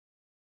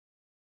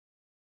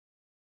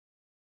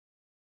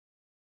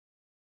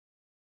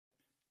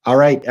All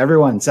right,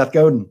 everyone, Seth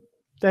Godin.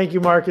 Thank you,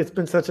 Mark. It's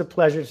been such a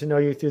pleasure to know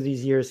you through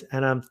these years,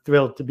 and I'm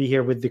thrilled to be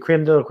here with the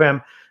creme de la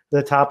creme,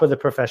 the top of the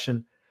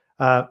profession.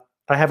 I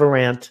have a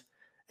rant,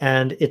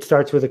 and it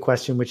starts with a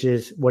question, which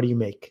is, what do you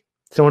make?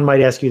 Someone might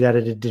ask you that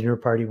at a dinner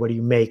party. What do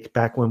you make?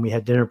 Back when we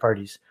had dinner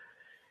parties.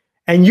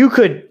 And you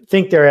could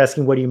think they're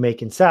asking, what do you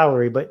make in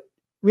salary? But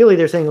really,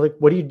 they're saying, like,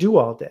 what do you do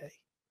all day?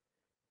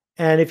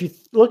 And if you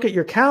look at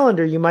your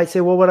calendar, you might say,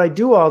 well, what I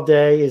do all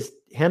day is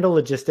handle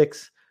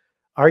logistics,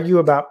 argue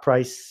about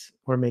price,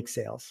 or make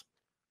sales.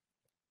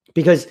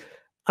 Because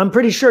I'm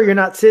pretty sure you're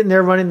not sitting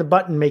there running the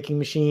button making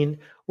machine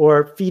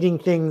or feeding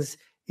things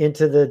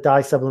into the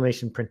dye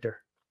sublimation printer.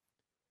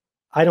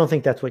 I don't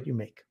think that's what you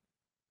make.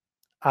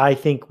 I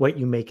think what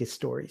you make is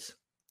stories.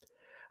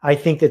 I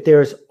think that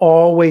there's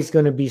always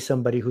going to be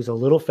somebody who's a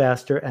little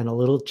faster and a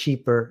little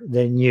cheaper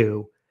than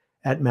you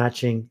at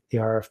matching the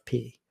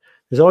RFP.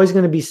 There's always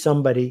going to be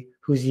somebody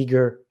who's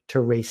eager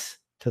to race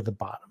to the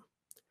bottom.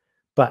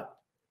 But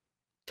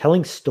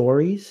telling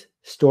stories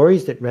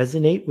that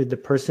resonate with the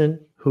person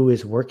who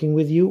is working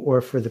with you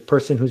or for the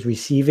person who's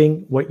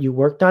receiving what you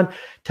worked on,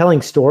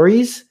 telling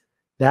stories,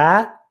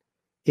 that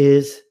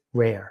is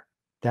rare.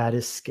 That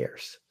is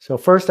scarce. So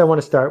first, I want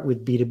to start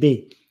with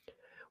B2B.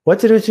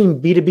 What's the difference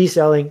between B2B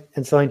selling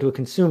and selling to a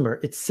consumer?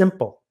 It's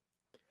simple.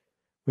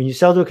 When you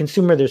sell to a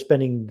consumer, they're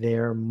spending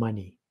their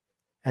money.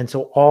 And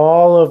so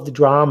all of the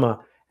drama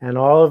and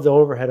all of the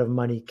overhead of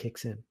money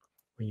kicks in.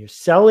 When you're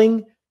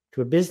selling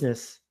to a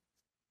business,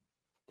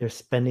 they're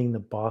spending the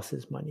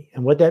boss's money.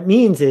 And what that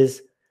means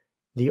is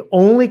the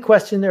only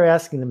question they're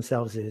asking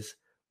themselves is,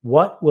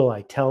 what will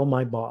I tell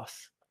my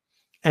boss?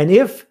 And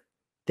if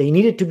they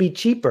need it to be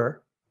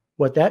cheaper,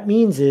 what that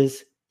means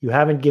is you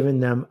haven't given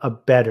them a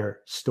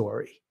better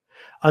story.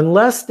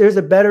 Unless there's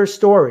a better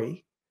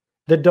story,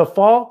 the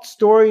default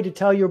story to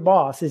tell your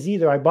boss is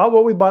either I bought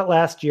what we bought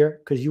last year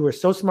because you were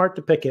so smart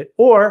to pick it,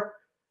 or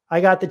I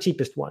got the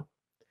cheapest one.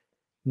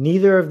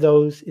 Neither of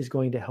those is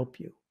going to help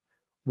you.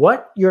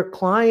 What your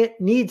client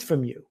needs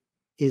from you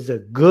is a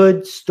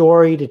good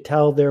story to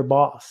tell their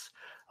boss,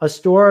 a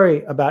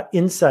story about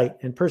insight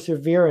and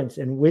perseverance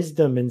and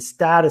wisdom and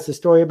status, a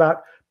story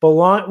about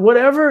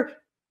whatever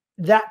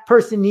that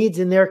person needs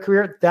in their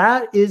career.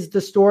 That is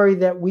the story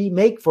that we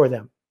make for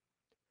them.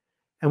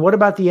 And what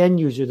about the end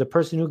user, the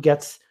person who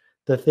gets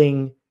the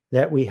thing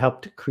that we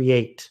helped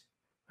create,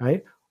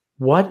 right?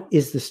 What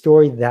is the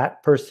story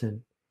that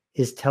person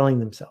is telling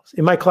themselves?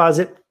 In my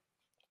closet,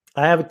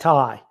 I have a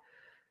tie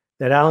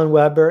that Alan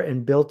Weber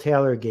and Bill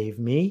Taylor gave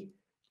me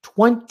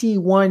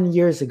 21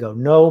 years ago.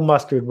 No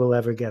mustard will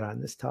ever get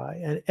on this tie.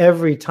 And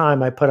every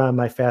time I put on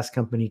my Fast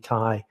Company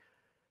tie,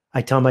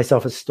 I tell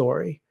myself a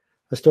story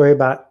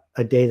about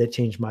a day that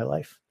changed my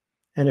life.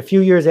 And a few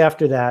years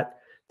after that,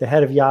 the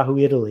head of Yahoo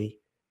Italy,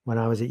 when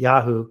I was at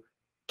Yahoo,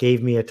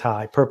 gave me a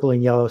tie, purple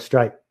and yellow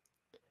stripe.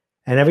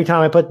 And every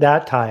time I put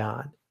that tie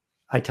on,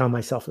 I tell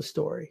myself a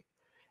story.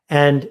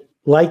 And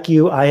like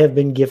you, I have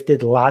been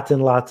gifted lots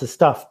and lots of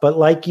stuff. But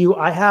like you,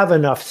 I have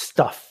enough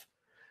stuff.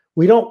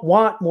 We don't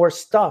want more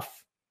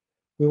stuff.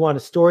 We want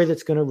a story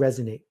that's going to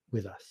resonate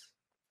with us.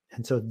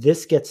 And so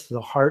this gets to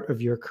the heart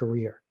of your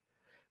career,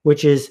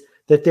 which is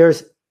that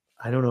there's,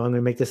 I don't know, I'm going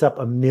to make this up,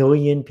 1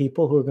 million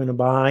people who are going to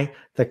buy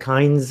the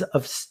kinds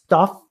of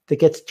stuff that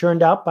gets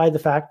churned out by the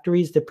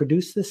factories that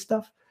produce this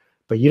stuff.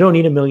 But you don't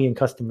need 1 million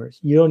customers.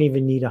 You don't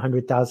even need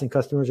 100,000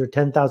 customers or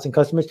 10,000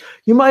 customers.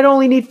 You might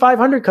only need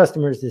 500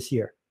 customers this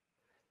year.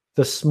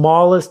 The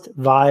smallest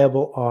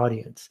viable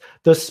audience,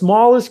 the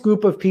smallest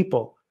group of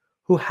people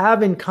who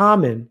have in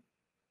common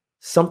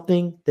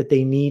something that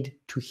they need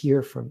to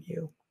hear from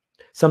you,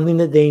 something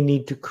that they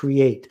need to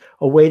create,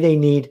 a way they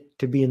need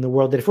to be in the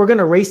world. That if we're going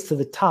to race to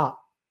the top,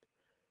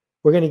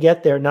 we're going to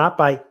get there not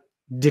by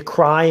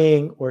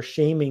decrying or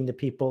shaming the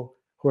people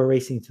who are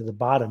racing to the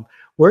bottom.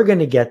 We're going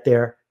to get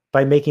there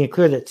by making it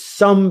clear that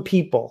some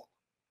people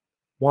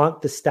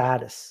want the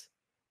status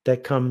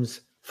that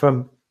comes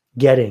from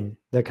getting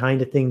the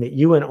kind of thing that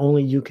you and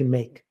only you can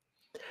make.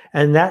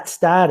 And that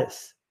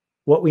status,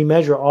 what we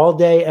measure all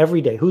day, every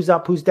day, who's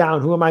up, who's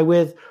down, who am I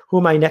with, who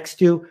am I next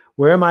to,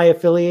 where am I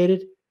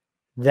affiliated?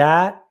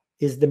 That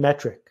is the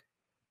metric.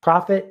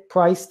 Profit,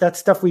 price, that's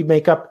stuff we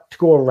make up to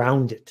go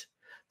around it.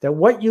 That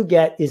what you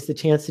get is the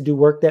chance to do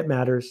work that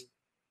matters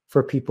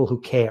for people who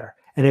care.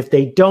 And if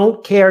they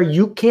don't care,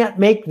 you can't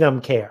make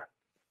them care.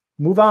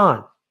 Move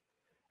on.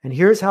 And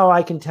here's how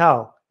I can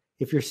tell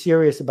if you're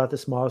serious about the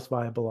smallest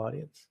viable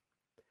audience.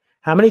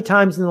 How many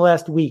times in the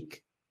last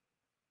week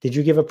did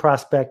you give a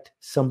prospect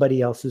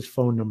somebody else's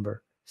phone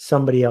number,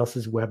 somebody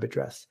else's web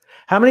address?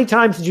 How many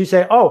times did you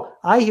say, oh,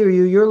 I hear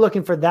you, you're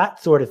looking for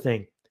that sort of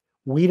thing?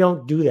 We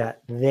don't do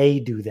that. They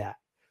do that.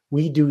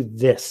 We do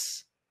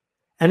this.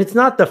 And it's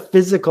not the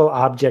physical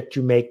object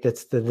you make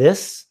that's the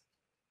this.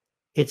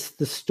 It's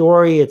the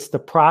story, it's the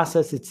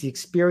process, it's the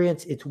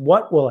experience. It's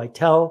what will I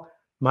tell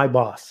my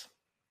boss?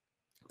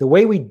 The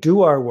way we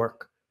do our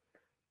work,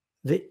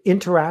 the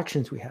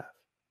interactions we have,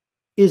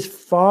 is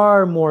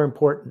far more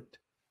important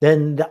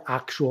than the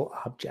actual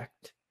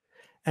object.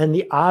 And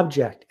the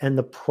object and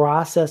the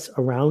process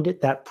around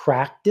it, that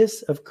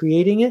practice of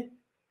creating it,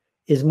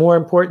 is more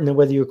important than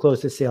whether you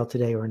closed a sale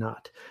today or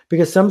not.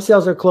 Because some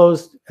sales are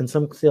closed and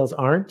some sales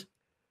aren't,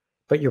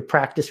 but your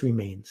practice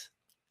remains.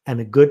 And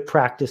a good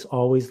practice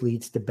always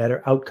leads to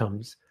better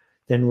outcomes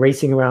than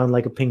racing around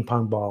like a ping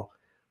pong ball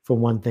from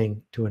one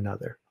thing to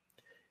another.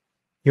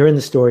 You're in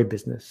the story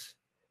business.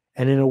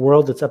 And in a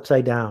world that's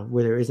upside down,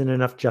 where there isn't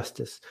enough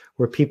justice,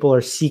 where people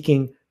are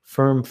seeking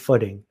firm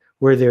footing,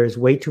 where there is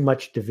way too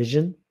much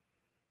division,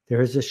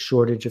 there is a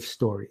shortage of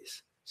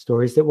stories.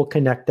 Stories that will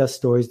connect us,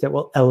 stories that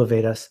will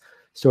elevate us,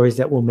 stories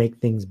that will make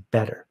things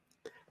better.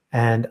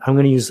 And I'm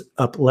going to use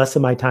up less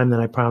of my time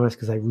than I promised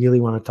because I really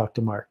want to talk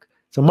to Mark.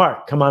 So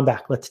Mark, come on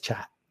back. Let's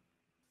chat.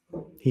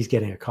 He's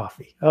getting a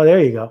coffee. Oh,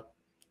 there you go.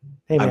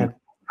 Hey, man.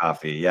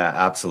 Coffee. Yeah,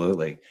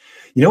 absolutely.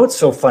 You know what's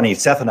so funny?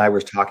 Seth and I were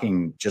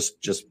talking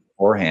just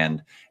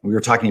beforehand. We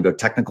were talking about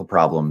technical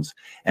problems,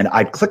 and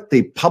I clicked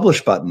the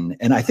publish button,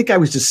 and I think I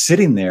was just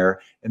sitting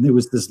there, and there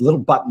was this little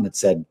button that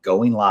said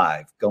going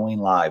live,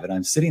 and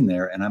I'm sitting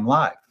there, and I'm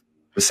live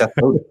with Seth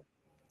Godin.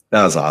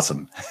 That was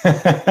awesome.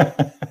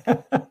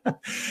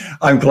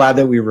 I'm glad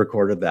that we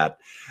recorded that.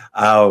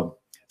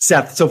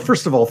 Seth, so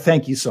first of all,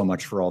 thank you so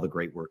much for all the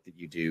great work that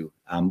you do.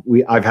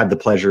 I've had the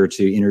pleasure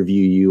to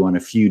interview you on a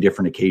few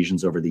different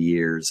occasions over the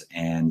years.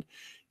 And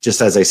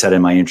just as I said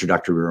in my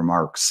introductory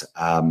remarks,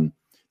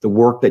 the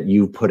work that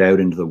you've put out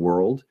into the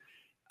world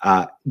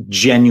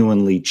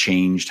genuinely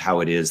changed how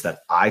it is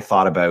that I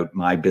thought about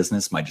my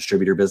business, my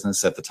distributor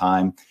business at the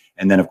time.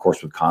 And then, of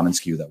course, with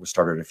commonsku that was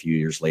started a few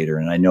years later.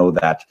 And I know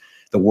that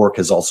the work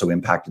has also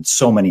impacted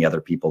so many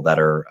other people that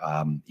are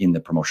in the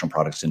promotional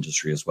products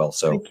industry as well.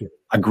 So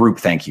a group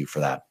thank you for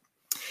that.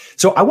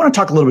 So I want to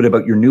talk a little bit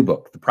about your new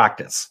book, The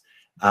Practice.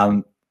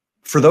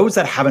 For those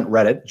that haven't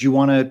read it, do you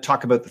want to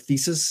talk about the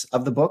thesis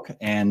of the book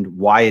and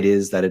why it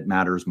is that it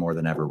matters more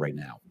than ever right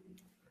now?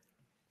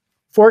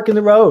 Fork in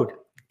the road.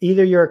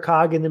 Either you're a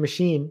cog in the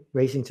machine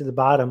racing to the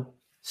bottom,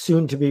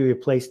 soon to be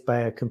replaced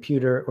by a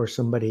computer or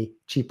somebody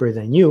cheaper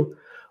than you,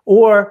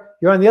 or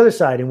you're on the other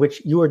side in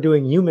which you are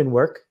doing human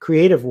work,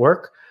 creative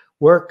work,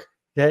 work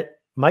that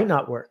might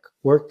not work,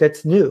 work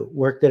that's new,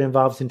 work that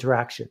involves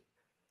interaction.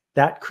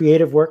 That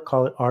creative work,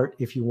 call it art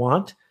if you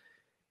want,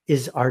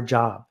 is our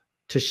job,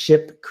 to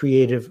ship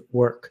creative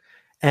work.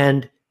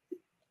 And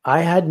I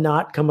had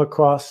not come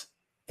across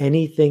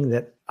anything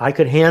that I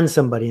could hand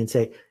somebody and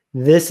say,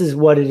 this is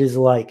what it is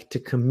like to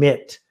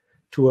commit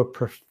to a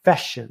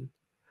profession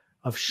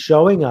of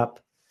showing up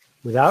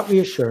without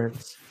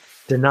reassurance,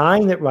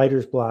 denying that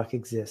writer's block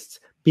exists,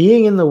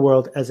 being in the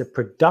world as a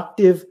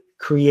productive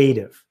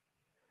creative.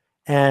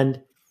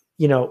 And,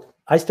 you know,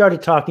 I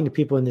started talking to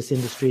people in this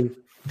industry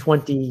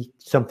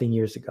 20-something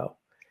years ago.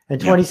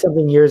 And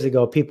 20-something years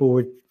ago,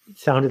 people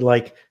sounded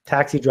like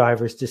taxi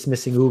drivers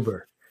dismissing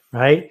Uber,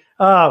 right?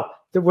 Oh,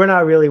 we're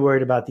not really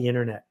worried about the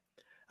internet.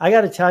 I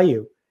got to tell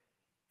you,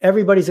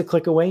 everybody's a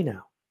click away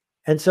now.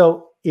 And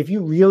so if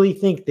you really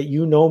think that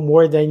you know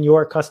more than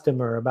your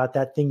customer about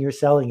that thing you're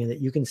selling and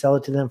that you can sell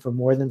it to them for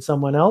more than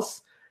someone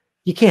else,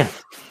 you can't.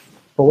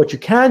 But what you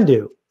can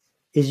do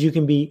is you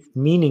can be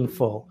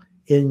meaningful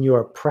in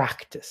your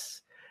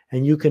practice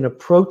and you can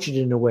approach it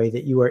in a way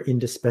that you are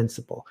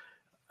indispensable.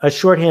 A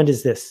shorthand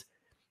is this.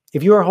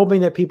 If you are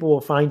hoping that people will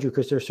find you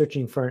because they're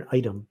searching for an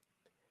item,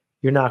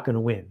 you're not going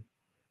to win.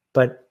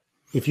 But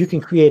if you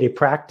can create a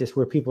practice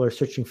where people are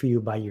searching for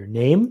you by your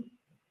name,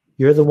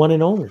 you're the one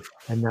and only,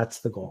 and that's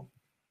the goal.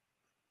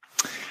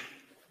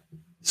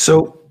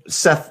 So,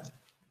 Seth,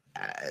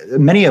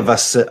 many of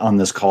us on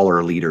this call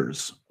are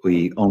leaders.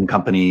 We own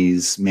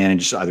companies,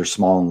 manage either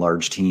small and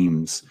large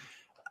teams.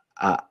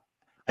 I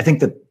think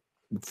that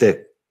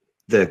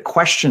the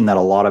question that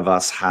a lot of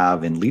us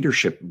have in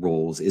leadership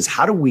roles is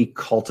how do we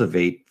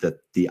cultivate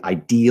the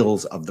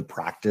ideals of the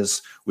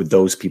practice with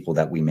those people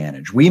that we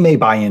manage? We may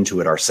buy into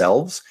it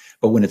ourselves,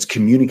 but when it's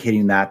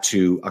communicating that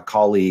to a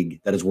colleague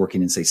that is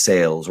working in, say,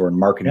 sales or in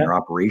marketing or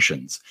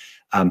operations,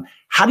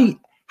 how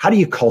do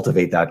you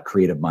cultivate that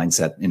creative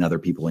mindset in other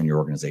people in your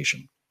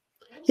organization?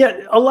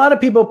 Yeah, a lot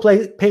of people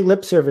pay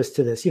lip service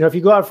to this. You know, if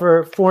you go out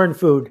for foreign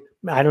food,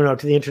 I don't know,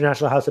 to the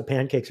International House of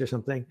Pancakes or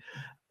something,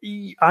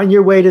 on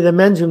your way to the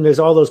men's room, there's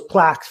all those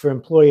plaques for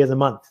Employee of the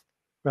Month,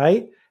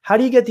 right? How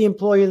do you get the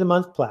Employee of the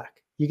Month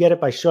plaque? You get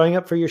it by showing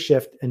up for your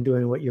shift and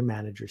doing what your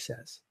manager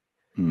says.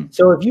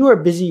 So if you are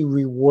busy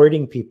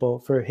rewarding people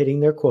for hitting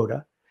their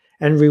quota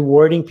and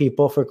rewarding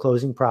people for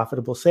closing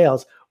profitable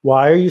sales,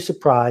 why are you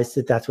surprised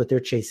that that's what they're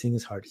chasing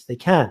as hard as they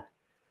can?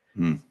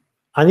 On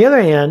the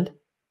other hand,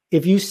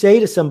 if you say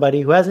to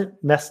somebody who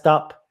hasn't messed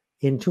up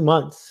in 2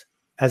 months,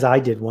 as I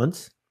did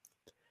once,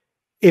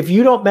 if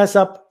you don't mess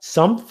up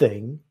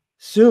something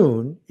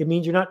soon, it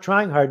means you're not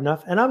trying hard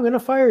enough, and I'm going to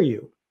fire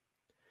you.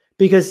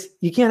 Because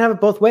you can't have it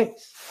both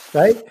ways,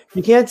 right?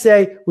 You can't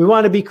say, we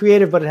want to be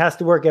creative, but it has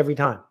to work every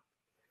time.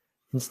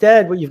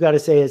 Instead, what you've got to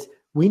say is,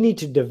 we need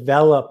to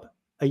develop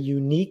a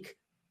unique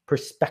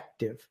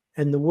perspective.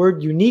 And the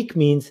word unique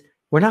means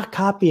we're not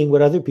copying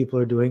what other people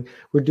are doing.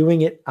 We're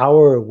doing it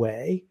our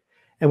way.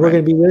 And we're Right.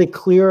 going to be really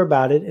clear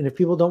about it. And if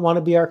people don't want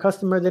to be our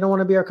customer, they don't want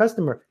to be our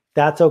customer.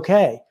 That's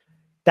okay.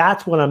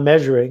 That's what I'm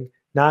measuring,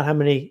 not how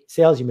many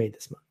sales you made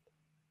this month.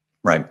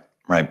 Right.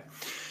 Right.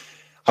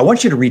 I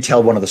want you to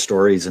retell one of the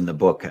stories in the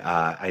book.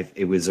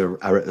 It was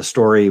a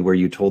story where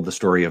you told the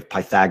story of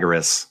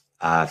Pythagoras,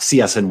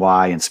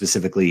 CSNY, and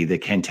specifically the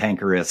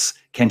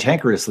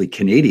cantankerously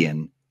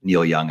Canadian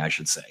Neil Young, I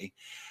should say,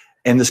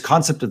 and this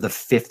concept of the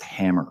fifth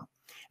hammer.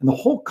 And the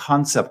whole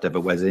concept of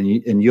it was,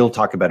 and you'll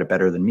talk about it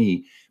better than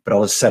me, but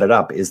I'll just set it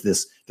up, is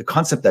the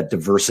concept that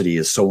diversity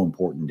is so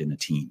important in a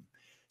team.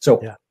 So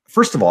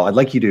first of all, I'd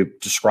like you to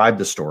describe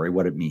the story,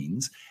 what it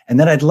means. And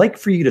then I'd like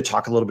for you to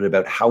talk a little bit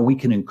about how we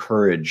can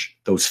encourage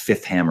those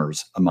fifth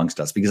hammers amongst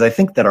us, because I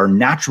think that our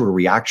natural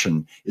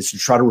reaction is to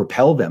try to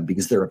repel them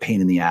because they're a pain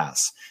in the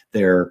ass.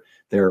 They're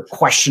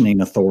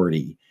questioning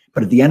authority.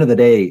 But at the end of the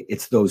day,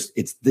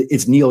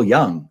 it's Neil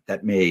Young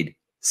that made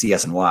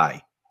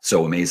CS&Y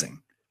so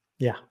amazing.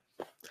 Yeah.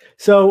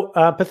 So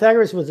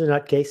Pythagoras was a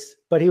nutcase,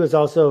 but he was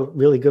also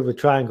really good with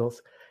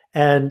triangles.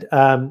 And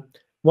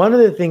one of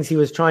the things he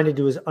was trying to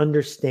do is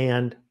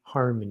understand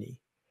harmony.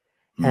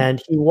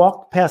 And he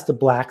walked past a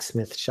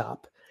blacksmith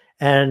shop.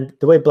 And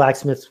the way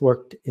blacksmiths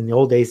worked in the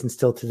old days and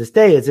still to this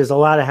day is there's a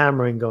lot of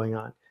hammering going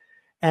on.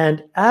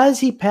 And as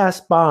he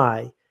passed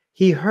by,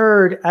 he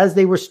heard, as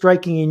they were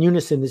striking in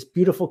unison, this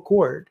beautiful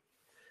chord.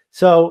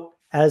 So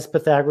as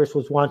Pythagoras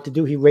was wont to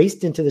do, he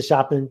raced into the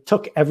shop and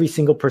took every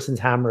single person's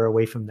hammer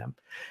away from them.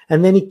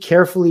 And then he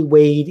carefully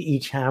weighed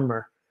each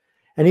hammer.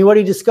 And what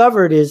he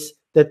discovered is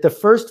that the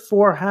first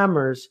 4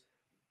 hammers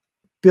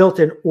built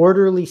an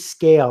orderly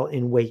scale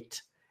in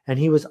weight. And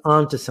he was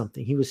onto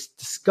something. He was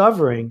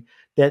discovering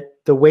that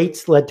the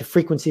weights led to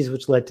frequencies,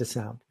 which led to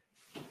sound.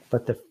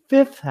 But the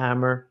 5th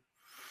hammer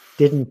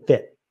didn't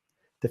fit.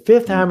 The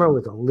 5th hammer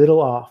was a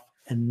little off,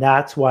 and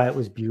that's why it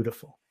was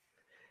beautiful.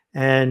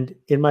 And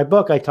in my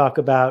book, I talk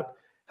about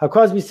how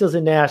Crosby, Stills,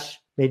 and Nash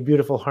made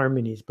beautiful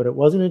harmonies, but it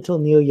wasn't until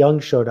Neil Young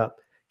showed up,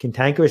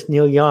 cantankerous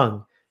Neil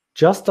Young,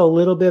 just a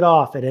little bit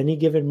off at any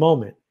given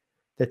moment,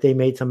 that they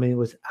made something that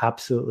was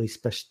absolutely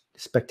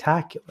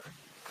spectacular.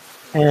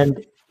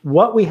 And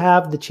what we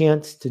have the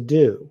chance to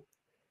do,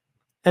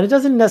 and it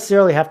doesn't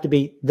necessarily have to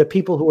be the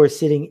people who are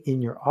sitting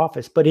in your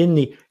office, but in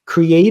the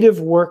creative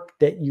work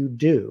that you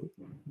do,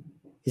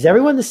 is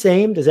everyone the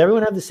same? Does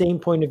everyone have the same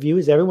point of view?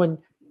 Is everyone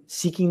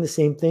seeking the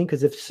same thing?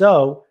 Because if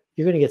so,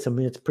 you're going to get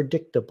something that's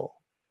predictable.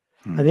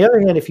 On the other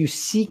hand, if you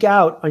seek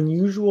out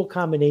unusual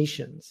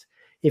combinations,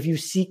 if you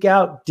seek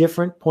out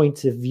different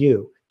points of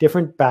view,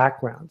 different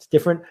backgrounds,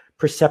 different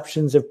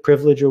perceptions of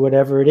privilege or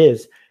whatever it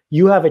is,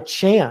 you have a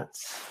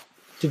chance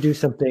to do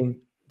something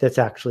that's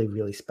actually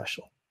really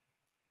special.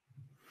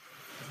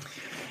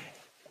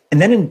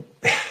 And then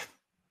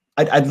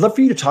I'd love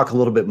for you to talk a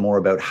little bit more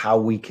about how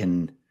we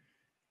can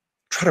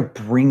try to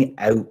bring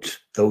out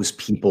those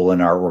people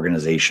in our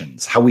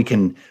organizations, how we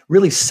can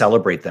really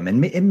celebrate them.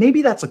 And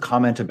maybe that's a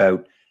comment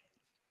about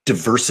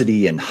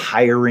diversity and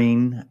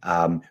hiring.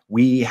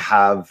 We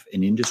have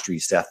an industry,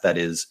 Seth, that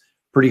is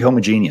pretty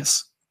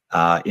homogeneous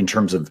in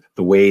terms of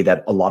the way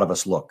that a lot of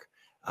us look,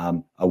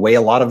 a way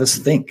a lot of us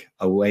think,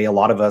 a way a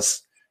lot of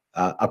us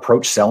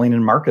approach selling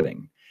and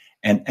marketing.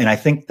 And I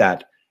think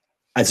that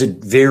as a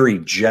very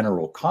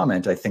general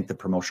comment, I think the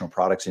promotional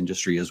products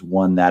industry is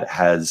one that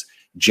has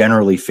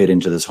generally fit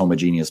into this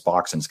homogeneous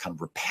box and has kind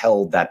of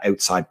repelled that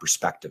outside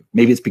perspective.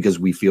 Maybe it's because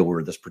we feel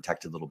we're this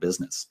protected little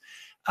business.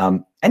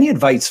 Any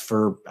advice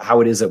for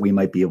how it is that we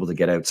might be able to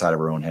get outside of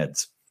our own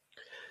heads?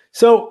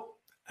 So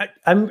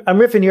I'm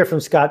riffing here from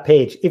Scott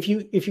Page. If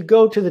you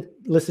go to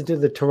listen to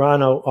the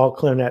Toronto All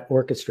Clarinet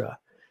Orchestra,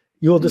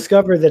 you will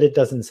discover that it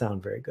doesn't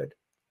sound very good.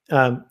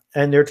 And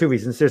there are 2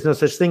 reasons. There's no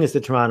such thing as the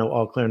Toronto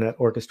All Clarinet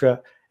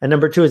Orchestra. And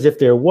number 2 is if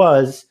there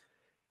was,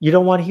 you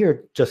don't want to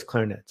hear just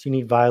clarinets. You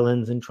need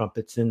violins and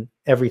trumpets and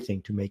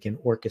everything to make an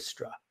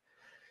orchestra.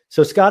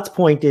 So Scott's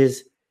point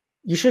is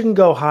you shouldn't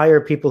go hire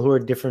people who are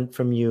different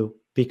from you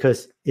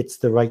because it's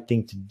the right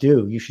thing to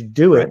do. You should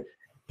do it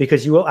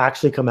because you will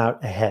actually come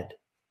out ahead.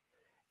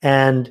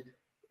 And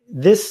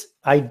this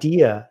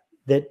idea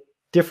that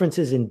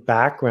differences in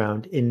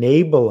background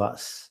enable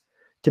us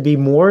to be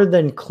more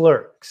than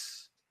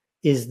clerks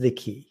is the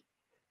key.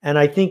 And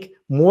I think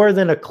more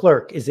than a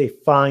clerk is a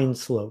fine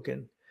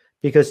slogan,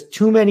 because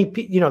too many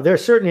people, there are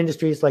certain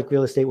industries like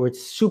real estate where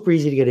it's super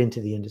easy to get into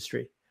the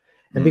industry.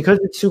 And because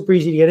it's super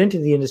easy to get into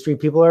the industry,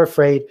 people are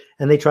afraid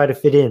and they try to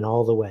fit in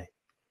all the way.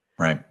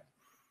 Right.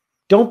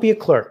 Don't be a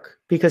clerk,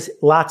 because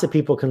lots of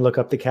people can look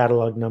up the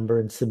catalog number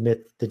and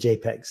submit the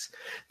JPEGs.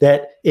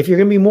 That if you're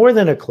going to be more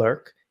than a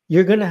clerk,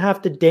 you're going to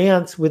have to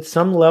dance with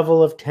some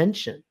level of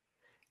tension.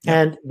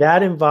 Yeah. And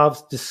that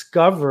involves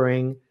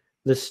discovering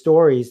the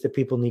stories that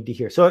people need to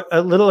hear. So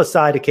a little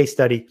aside, a case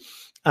study.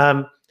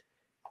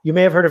 You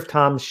may have heard of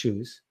Tom's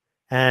Shoes,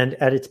 and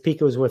at its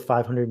peak, it was worth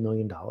 $500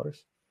 million.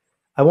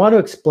 I want to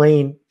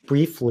explain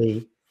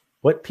briefly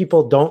what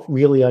people don't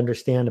really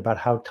understand about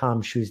how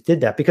Tom's Shoes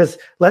did that. Because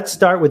let's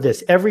start with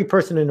this. Every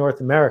person in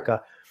North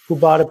America who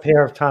bought a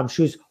pair of Tom's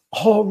Shoes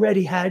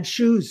already had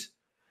shoes.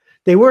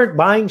 They weren't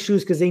buying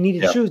shoes because they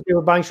needed Yep. shoes. They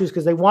were buying shoes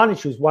because they wanted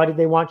shoes. Why did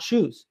they want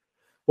shoes?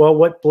 Well,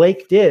 what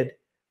Blake did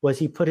was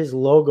he put his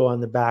logo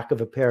on the back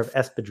of a pair of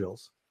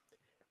espadrilles.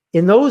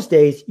 In those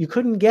days, you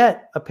couldn't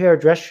get a pair of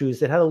dress shoes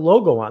that had a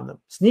logo on them.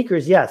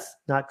 Sneakers, yes,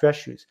 not dress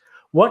shoes.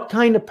 What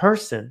kind of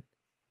person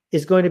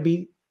is going to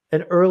be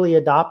an early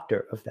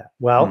adopter of that?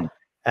 Well,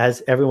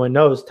 as everyone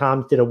knows,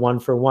 Tom did a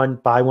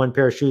 1-for-1, buy one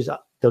pair of shoes,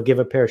 they'll give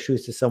a pair of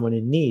shoes to someone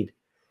in need.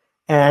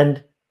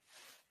 And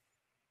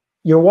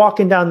you're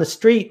walking down the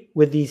street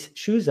with these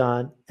shoes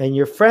on, and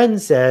your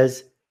friend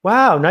says,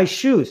 wow, nice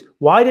shoes.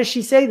 Why does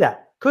she say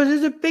that? Because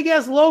there's a big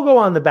ass logo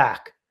on the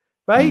back,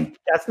 right?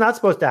 That's not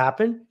supposed to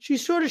happen.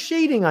 She's sort of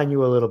shading on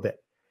you a little bit.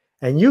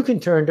 And you can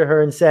turn to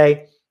her and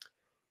say,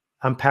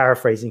 I'm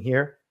paraphrasing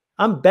here,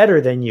 I'm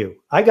better than you.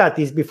 I got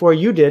these before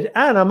you did,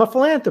 and I'm a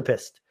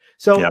philanthropist.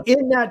 So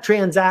in that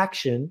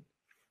transaction,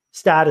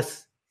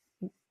 status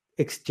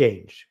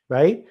exchange,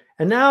 right?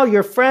 And now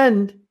your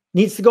friend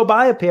needs to go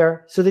buy a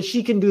pair so that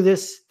she can do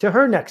this to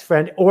her next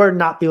friend or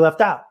not be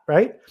left out,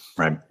 right?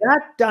 Right.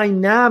 That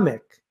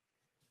dynamic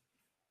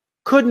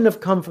couldn't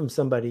have come from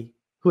somebody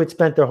who had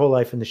spent their whole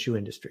life in the shoe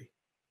industry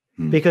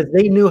because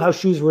they knew how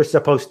shoes were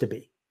supposed to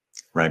be.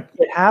 Right.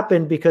 It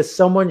happened because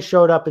someone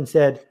showed up and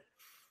said,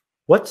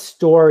 what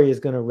story is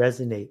going to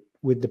resonate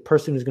with the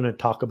person who's going to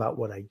talk about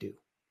what I do?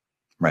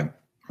 Right.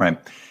 Right.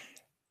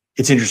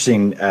 It's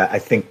interesting. I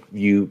think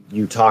you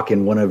talk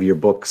in one of your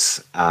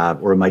books,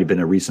 or it might have been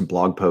a recent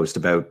blog post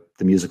about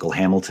the musical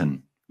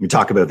Hamilton. You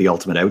talk about the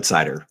ultimate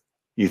outsider.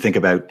 You think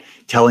about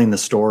telling the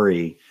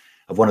story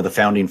of one of the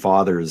founding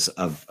fathers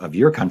of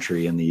your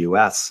country in the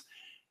U.S.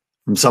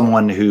 from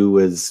someone who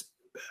was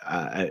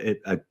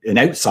an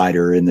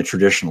outsider in the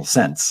traditional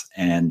sense.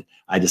 And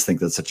I just think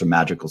that's such a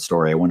magical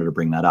story. I wanted to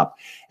bring that up.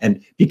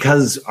 And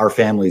because our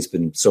family's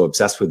been so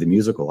obsessed with the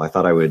musical, I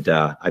thought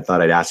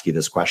I'd ask you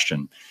this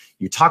question.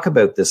 You talk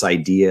about this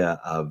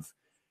idea of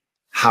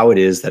how it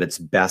is that it's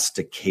best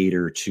to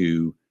cater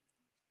to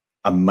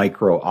a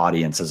micro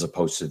audience as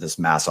opposed to this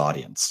mass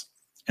audience.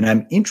 And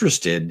I'm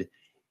interested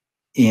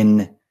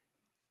in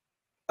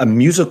a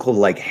musical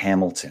like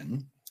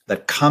Hamilton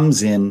that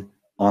comes in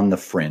on the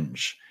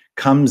fringe,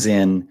 comes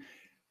in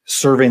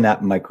serving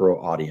that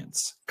micro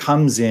audience,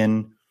 comes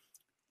in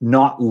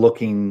not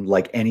looking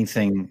like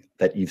anything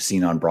that you've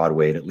seen on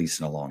Broadway, at least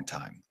in a long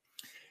time,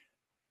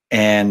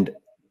 and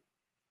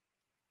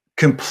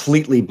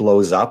completely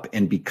blows up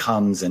and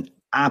becomes an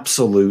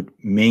absolute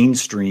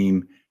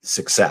mainstream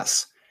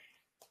success.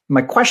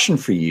 My question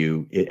for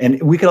you,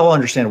 and we can all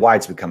understand why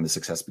it's become a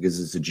success because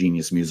it's a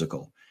genius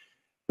musical,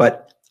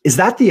 but is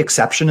that the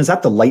exception? Is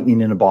that the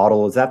lightning in a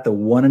bottle? Is that the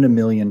 1 in a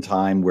million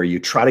time where you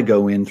try to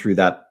go in through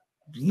that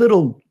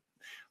little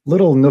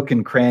nook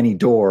and cranny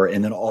door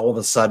and then all of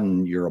a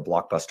sudden you're a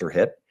blockbuster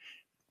hit?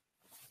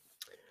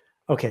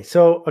 Okay,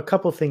 so a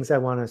couple of things I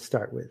want to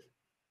start with.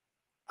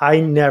 I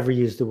never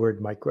use the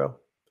word micro.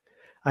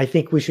 I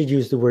think we should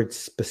use the word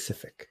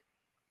specific.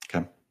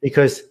 Okay.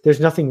 Because there's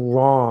nothing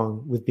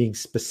wrong with being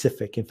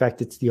specific. In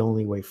fact, it's the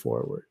only way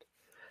forward.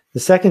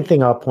 The second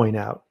thing I'll point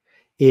out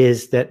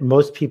is that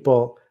most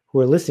people who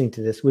are listening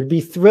to this would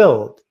be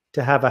thrilled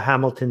to have a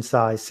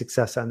Hamilton-sized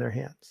success on their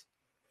hands.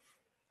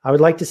 I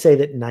would like to say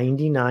that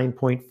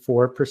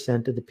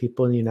 99.4% of the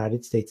people in the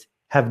United States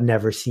have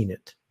never seen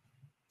it.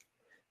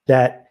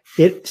 That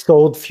it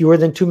sold fewer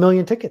than 2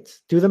 million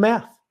tickets. Do the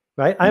math,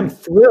 right? I'm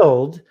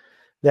thrilled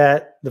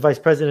that the vice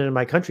president of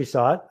my country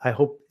saw it. I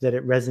hope that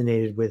it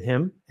resonated with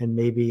him and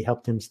maybe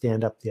helped him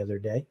stand up the other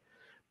day.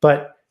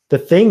 But the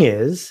thing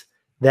is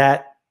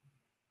that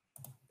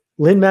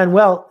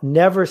Lin-Manuel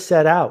never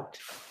set out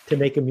to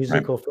make a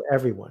musical for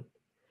everyone.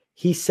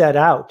 He set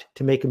out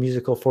to make a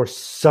musical for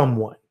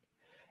someone.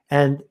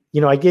 And, you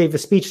know, I gave a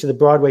speech to the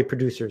Broadway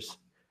producers.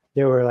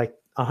 There were like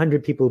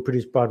 100 people who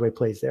produced Broadway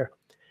plays there.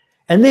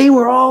 And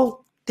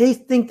they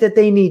think that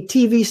they need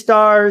TV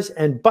stars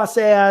and bus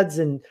ads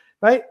and,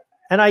 right?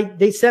 And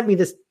they sent me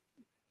this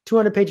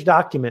 200-page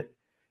document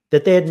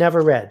that they had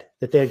never read,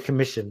 that they had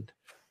commissioned,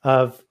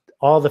 of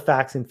all the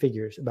facts and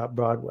figures about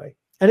Broadway.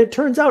 And it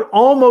turns out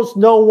almost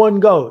no one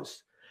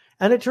goes.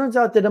 And it turns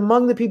out that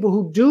among the people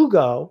who do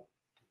go,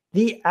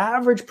 the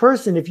average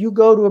person, if you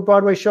go to a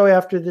Broadway show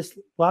after this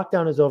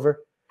lockdown is over,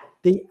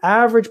 the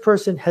average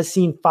person has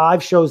seen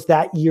 5 shows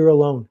that year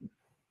alone.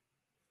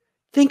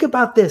 Think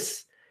about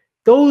this.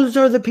 Those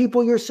are the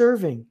people you're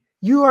serving.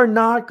 You are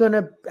not going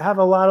to have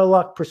a lot of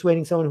luck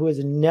persuading someone who has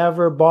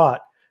never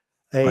bought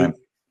a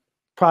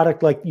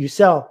product like you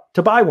sell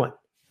to buy one.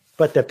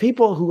 But the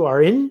people who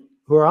are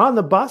on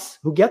the bus,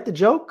 who get the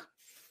joke,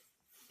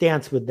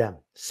 dance with them.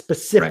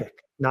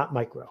 Specific, not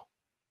micro.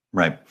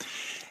 Right.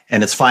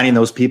 And it's finding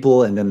those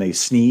people, and then they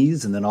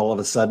sneeze, and then all of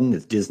a sudden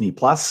it's Disney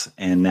Plus,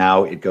 and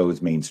now it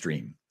goes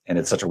mainstream. And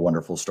it's such a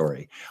wonderful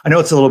story. I know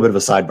it's a little bit of a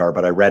sidebar,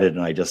 but I read it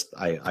and I just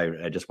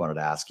wanted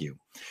to ask you.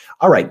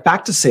 All right,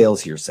 back to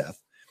sales here, Seth.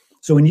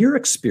 So in your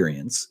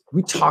experience,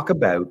 we talk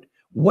about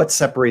what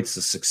separates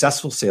the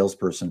successful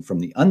salesperson from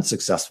the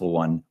unsuccessful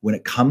one when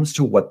it comes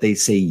to what they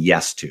say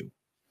yes to.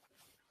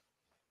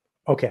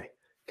 Okay.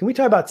 Can we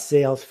talk about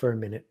sales for a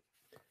minute?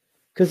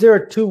 Because there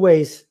are two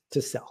ways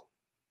to sell.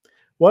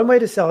 One way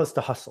to sell is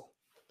to hustle,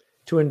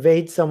 to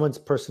invade someone's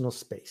personal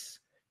space,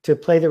 to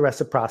play the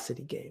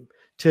reciprocity game,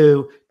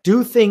 to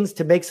do things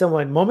to make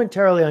someone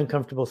momentarily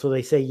uncomfortable so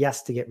they say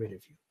yes to get rid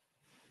of you.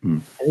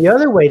 And the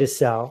other way to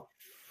sell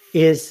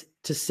is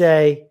to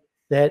say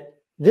that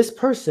this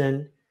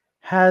person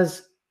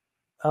has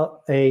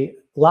a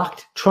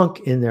locked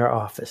trunk in their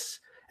office,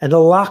 and the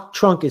locked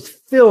trunk is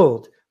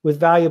filled with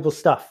valuable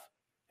stuff,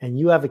 and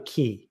you have a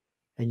key,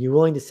 and you're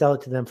willing to sell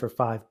it to them for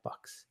 $5.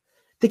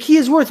 The key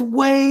is worth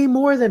way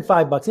more than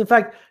 $5. In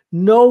fact,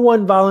 no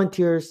one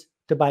volunteers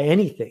to buy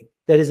anything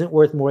that isn't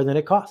worth more than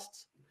it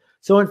costs.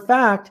 So in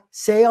fact,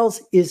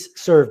 sales is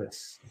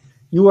service.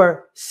 You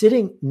are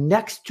sitting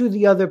next to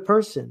the other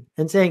person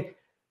and saying,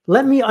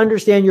 let me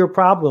understand your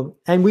problem,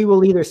 and we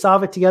will either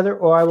solve it together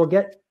or I will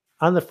get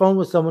on the phone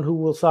with someone who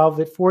will solve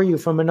it for you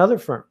from another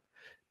firm.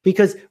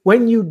 Because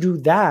when you do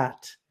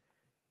that,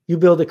 you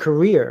build a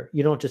career.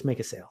 You don't just make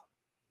a sale.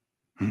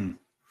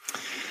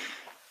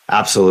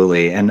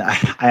 Absolutely. And I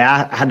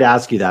had to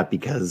ask you that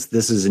because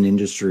this is an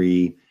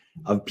industry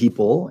of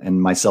people,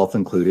 and myself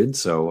included.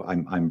 So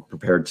I'm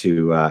prepared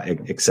to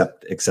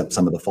accept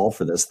some of the fall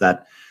for this,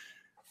 that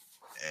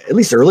at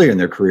least earlier in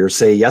their career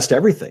say yes to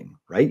everything,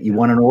 right? You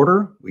want an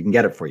order, we can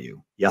get it for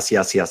you. Yes,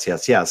 yes, yes,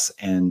 yes, yes.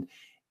 And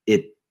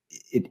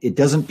it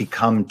doesn't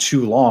become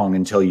too long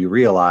until you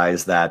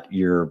realize that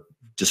you're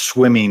just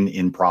swimming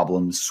in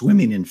problems,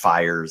 swimming in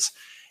fires.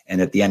 And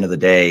at the end of the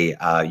day,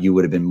 you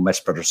would have been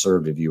much better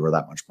served if you were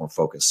that much more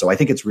focused. So I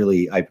think it's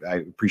really, I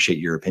appreciate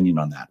your opinion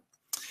on that.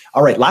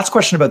 All right, last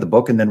question about the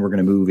book, and then we're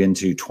going to move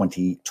into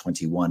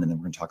 2021, and then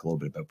we're going to talk a little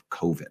bit about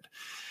COVID.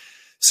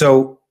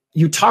 So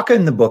you talk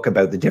in the book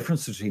about the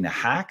difference between a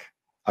hack,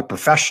 a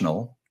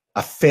professional,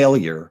 a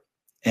failure,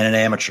 and an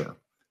amateur.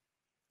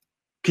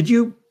 Could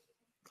you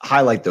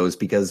highlight those,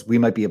 because we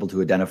might be able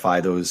to identify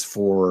those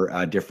four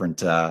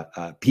different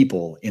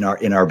people in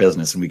our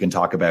business, and we can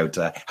talk about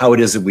how it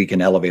is that we can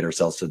elevate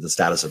ourselves to the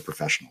status of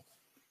professional.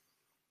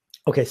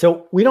 Okay,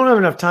 so we don't have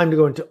enough time to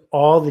go into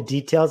all the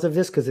details of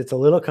this because it's a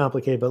little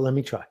complicated, but let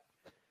me try.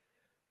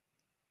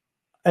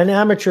 An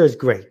amateur is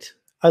great.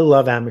 I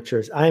love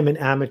amateurs. I am an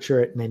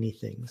amateur at many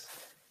things.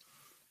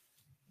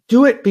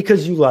 Do it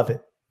because you love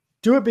it.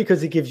 Do it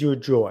because it gives you a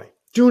joy.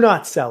 Do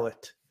not sell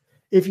it.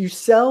 If you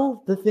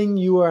sell the thing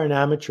you are an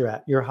amateur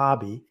at, your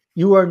hobby,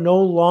 you are no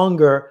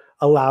longer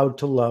allowed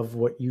to love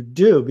what you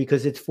do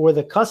because it's for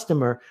the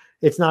customer.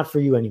 It's not for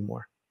you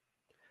anymore.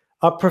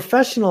 A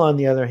professional, on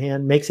the other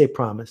hand, makes a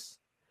promise.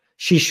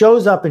 She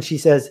shows up and she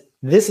says,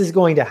 this is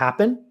going to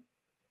happen.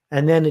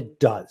 And then it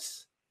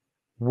does.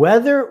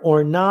 Whether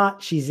or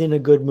not she's in a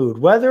good mood,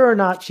 whether or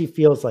not she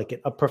feels like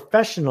it, a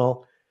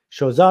professional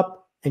shows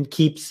up and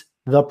keeps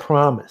the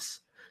promise.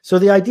 So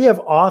the idea of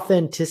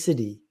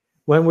authenticity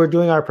when we're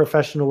doing our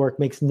professional work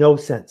makes no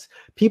sense.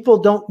 People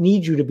don't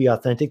need you to be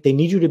authentic. They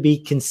need you to be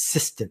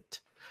consistent,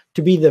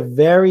 to be the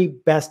very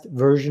best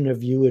version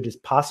of you it is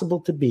possible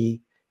to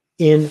be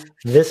in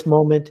this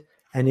moment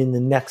and in the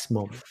next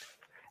moment.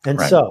 And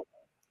right. So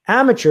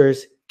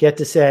amateurs get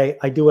to say,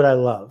 I do what I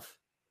love.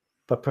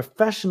 But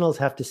professionals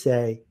have to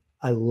say,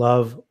 I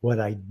love what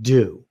I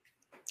do.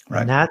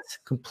 Right. And that's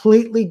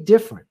completely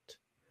different.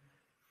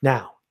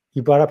 Now,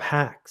 you brought up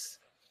hacks.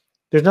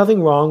 There's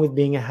nothing wrong with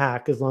being a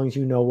hack as long as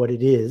you know what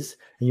it is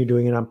and you're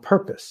doing it on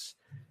purpose.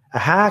 A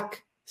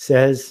hack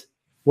says,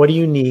 what do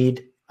you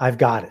need? I've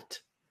got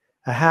it.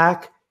 A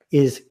hack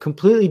is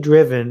completely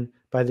driven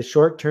by the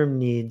short-term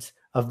needs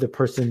of the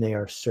person they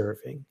are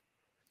serving.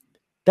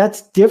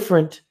 That's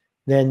different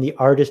than the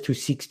artist who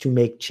seeks to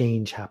make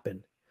change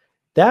happen.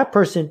 That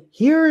person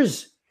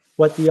hears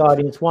what the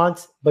audience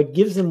wants, but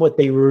gives them what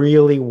they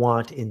really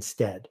want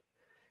instead,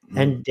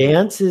 and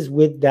dances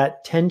with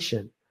that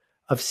tension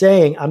of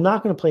saying, I'm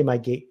not going to play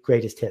my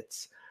greatest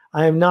hits.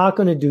 I am not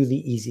going to do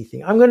the easy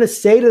thing. I'm going to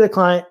say to the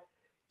client,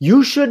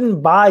 you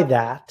shouldn't buy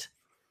that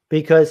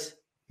because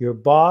your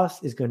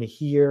boss is going to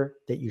hear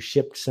that you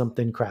shipped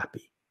something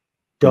crappy.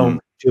 Don't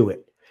do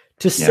it.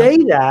 To say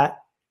that,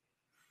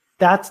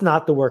 that's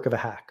not the work of a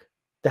hack.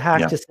 The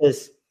hack just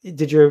says,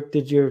 did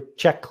your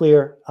check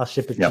clear? I'll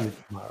ship it to you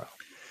tomorrow.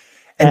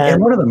 And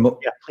one of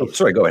the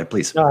sorry, go ahead,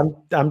 please.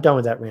 No, I'm done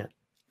with that rant.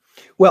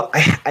 Well,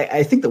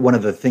 I think that one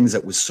of the things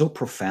that was so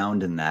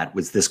profound in that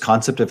was this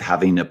concept of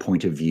having a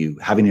point of view,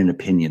 having an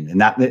opinion,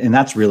 and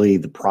that's really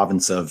the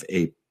province of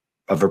a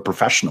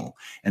professional.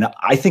 And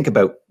I think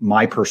about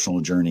my personal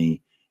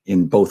journey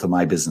in both of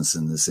my business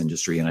in this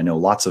industry, and I know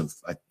lots of,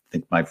 I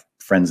think my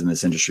friends in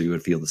this industry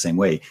would feel the same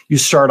way. You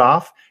start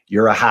off,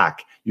 you're a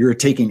hack. You're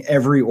taking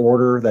every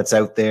order that's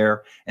out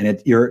there, and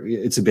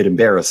it's a bit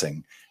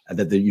embarrassing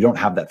that you don't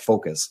have that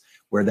focus.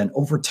 Where then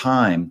over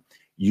time,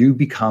 you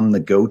become the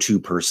go-to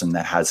person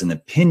that has an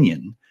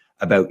opinion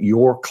about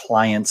your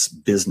client's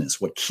business,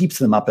 what keeps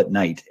them up at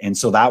night. And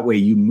so that way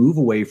you move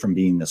away from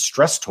being the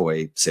stress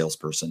toy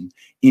salesperson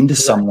into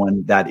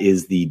someone that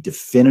is the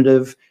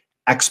definitive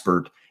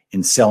expert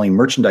in selling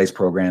merchandise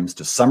programs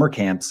to summer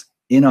camps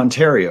in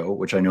Ontario,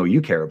 which I know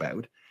you care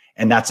about.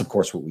 And that's, of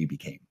course, what we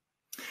became.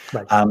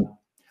 Right.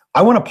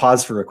 I want to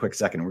pause for a quick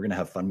second. We're going to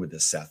have fun with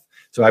this, Seth.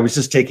 So I was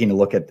just taking a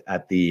look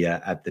at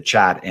the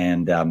chat,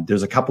 and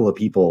there's a couple of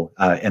people,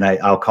 and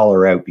I'll call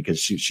her out because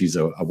she's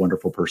a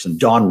wonderful person.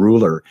 Dawn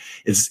Ruler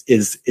is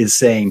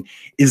saying,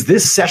 "Is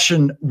this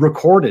session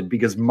recorded?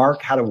 Because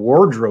Mark had a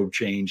wardrobe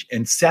change,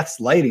 and Seth's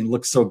lighting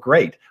looks so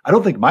great. I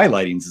don't think my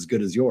lighting's as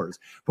good as yours,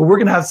 but we're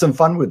gonna have some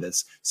fun with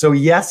this." So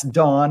yes,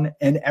 Dawn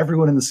and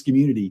everyone in this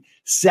community,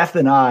 Seth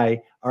and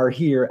I are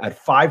here at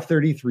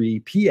 5:33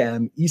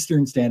 p.m.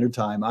 Eastern Standard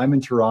Time. I'm in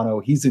Toronto.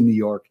 He's in New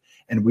York.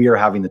 And we are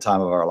having the time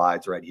of our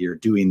lives right here,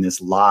 doing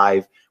this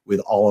live with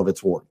all of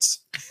its warts.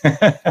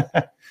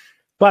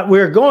 But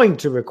we're going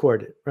to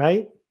record it,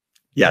 right?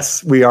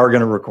 Yes, we are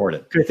going to record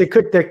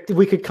it.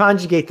 We could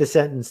conjugate the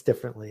sentence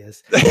differently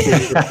as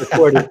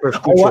recorded for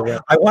future.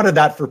 I wanted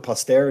that for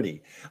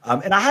posterity.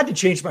 And I had to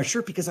change my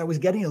shirt because I was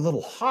getting a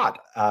little hot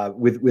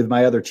with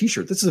my other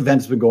t-shirt. This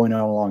event's been going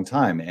on a long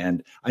time.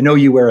 And I know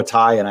you wear a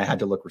tie, and I had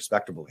to look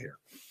respectable here.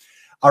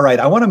 All right,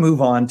 I want to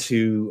move on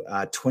to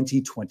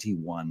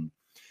 2021.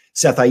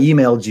 Seth, I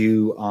emailed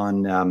you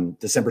on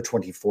December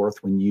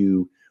 24th when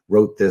you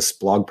wrote this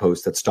blog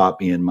post that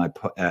stopped me in my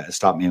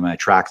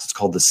tracks. It's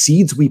called "The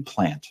Seeds We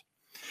Plant,"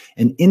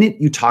 and in it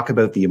you talk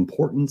about the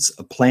importance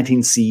of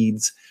planting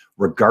seeds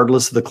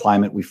regardless of the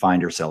climate we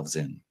find ourselves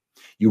in.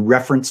 You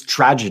reference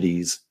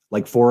tragedies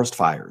like forest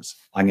fires.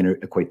 I'm going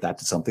to equate that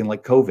to something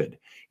like COVID,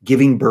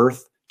 giving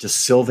birth to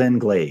sylvan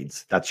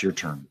glades. That's your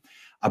term.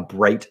 A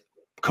bright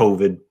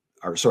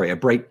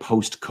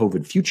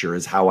post-COVID future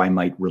is how I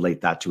might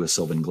relate that to a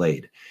sylvan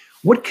glade.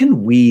 What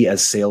can we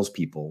as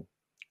salespeople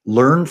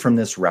learn from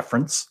this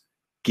reference,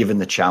 given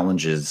the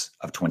challenges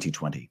of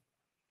 2020?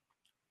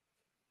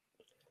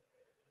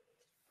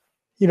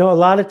 You know, a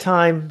lot of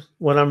time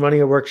when I'm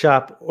running a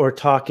workshop or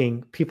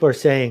talking, people are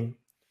saying,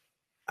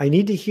 I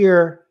need to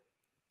hear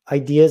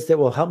ideas that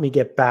will help me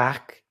get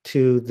back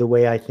to the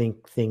way I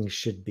think things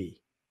should be.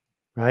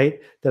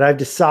 Right? That I've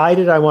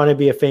decided I want to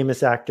be a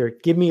famous actor.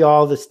 Give me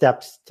all the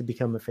steps to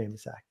become a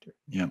famous actor.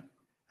 Yeah.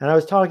 And I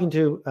was talking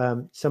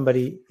to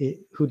somebody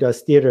who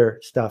does theater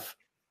stuff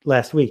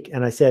last week.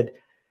 And I said,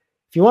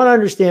 if you want to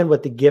understand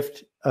what the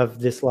gift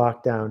of this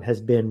lockdown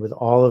has been with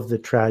all of the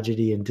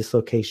tragedy and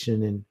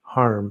dislocation and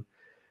harm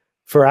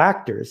for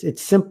actors,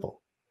 it's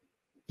simple.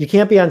 You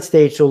can't be on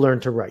stage to learn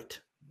to write.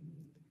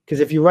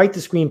 Because if you write the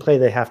screenplay,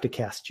 they have to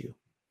cast you.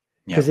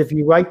 Because if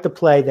you write the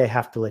play, they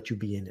have to let you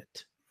be in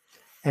it.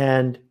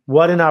 And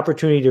what an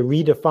opportunity to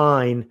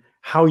redefine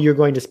how you're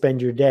going to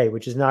spend your day,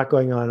 which is not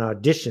going on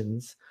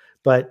auditions,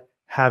 but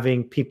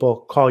having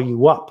people call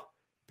you up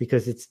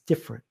because it's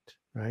different,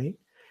 right?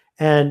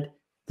 And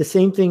the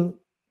same thing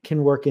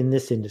can work in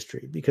this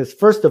industry because,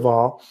 first of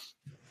all,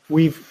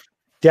 we've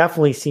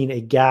definitely seen a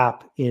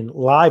gap in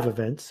live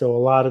events. So a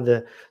lot of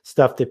the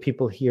stuff that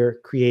people here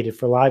created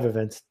for live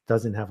events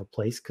doesn't have a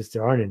place because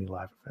there aren't any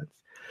live events.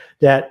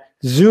 That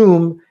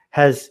Zoom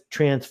has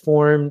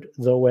transformed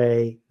the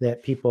way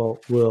that people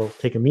will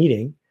take a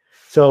meeting.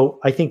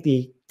 So I think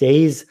the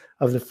days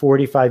of the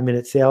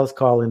 45-minute sales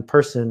call in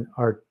person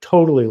are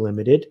totally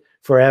limited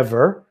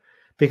forever,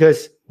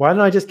 because why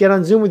don't I just get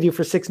on Zoom with you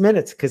for 6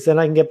 minutes? Because then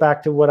I can get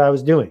back to what I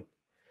was doing.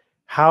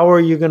 How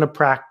are you going to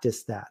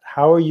practice that?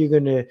 How are you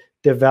going to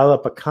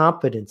develop a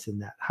competence in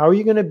that? How are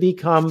you going to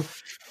become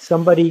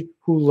somebody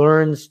who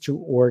learns to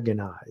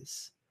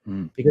organize?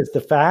 Because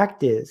the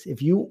fact is,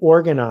 if you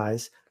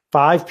organize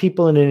 5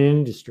 people in an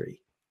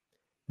industry,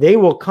 they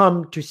will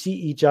come to see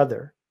each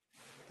other.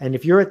 And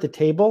if you're at the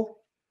table,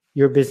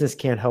 your business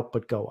can't help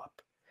but go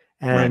up.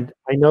 And right.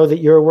 I know that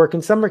you're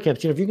working summer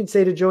camps. You know, if you can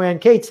say to Joanne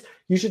Cates,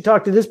 you should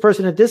talk to this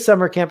person at this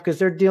summer camp because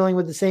they're dealing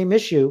with the same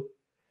issue.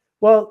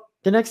 Well,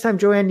 the next time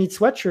Joanne needs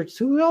sweatshirts,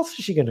 who else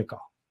is she going to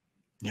call?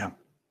 Yeah,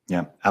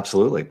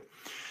 absolutely.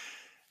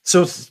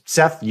 So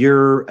Seth,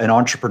 you're an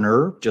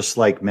entrepreneur, just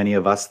like many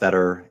of us that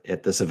are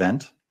at this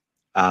event.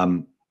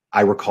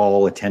 I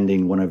recall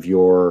attending one of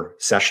your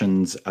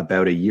sessions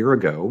about a year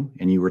ago,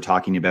 and you were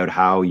talking about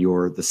how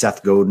the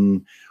Seth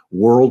Godin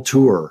world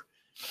tour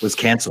was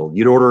canceled.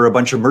 You'd order a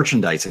bunch of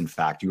merchandise. In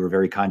fact, you were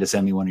very kind to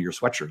send me one of your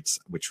sweatshirts,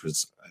 which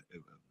was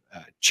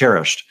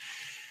cherished.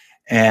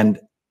 And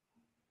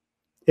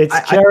it's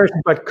cherished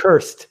but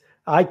cursed.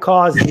 I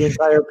caused the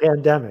entire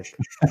pandemic.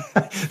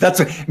 That's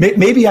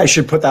maybe I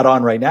should put that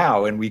on right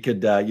now, and we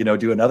could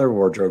do another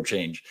wardrobe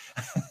change.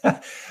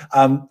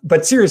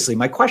 But seriously,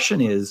 my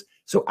question is: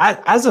 so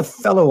as a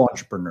fellow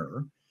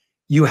entrepreneur,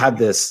 you had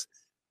this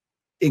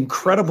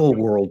incredible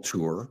world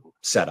tour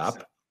set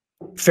up,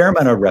 fair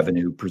amount of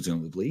revenue,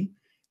 presumably,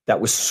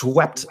 that was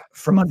swept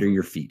from under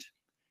your feet.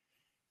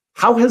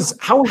 How has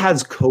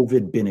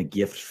COVID been a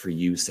gift for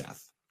you,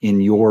 Seth, in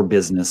your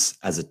business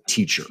as a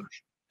teacher,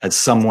 as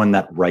someone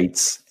that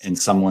writes and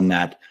someone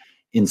that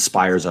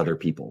inspires other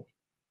people?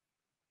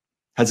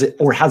 Has it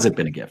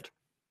been a gift?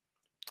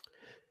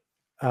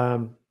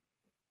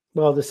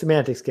 Well, the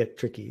semantics get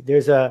tricky.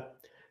 There's a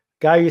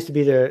guy who used to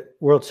be the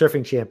world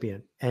surfing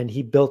champion, and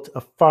he built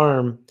a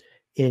farm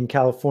in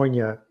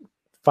California,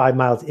 5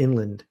 miles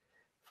inland,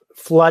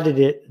 flooded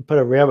it and put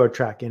a railroad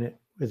track in it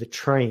with a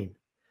train.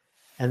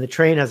 and the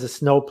train has a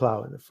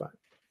snowplow in the front.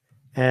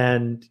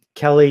 And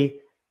Kelly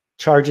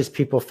charges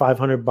people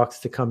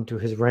 $500 to come to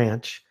his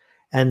ranch,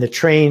 and the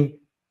train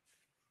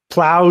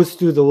plows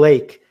through the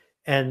lake,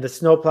 and the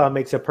snowplow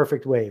makes a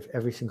perfect wave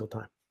every single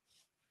time.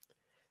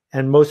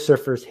 And most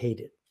surfers hate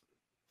it,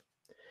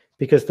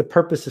 because the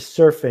purpose of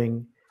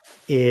surfing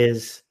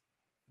is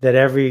that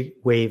every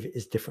wave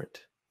is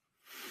different.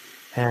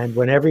 And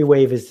when every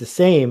wave is the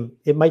same,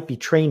 it might be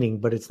training,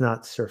 but it's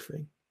not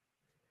surfing.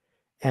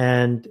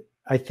 And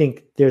I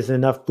think there's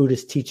enough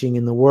Buddhist teaching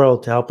in the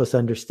world to help us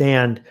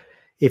understand,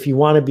 if you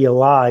want to be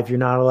alive, you're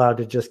not allowed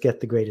to just get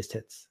the greatest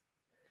hits.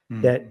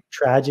 That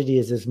tragedy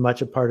is as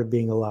much a part of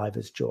being alive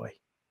as joy.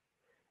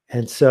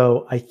 And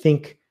so I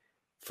think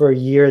for a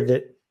year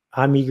that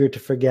I'm eager to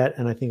forget,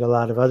 and I think a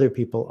lot of other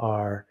people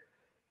are,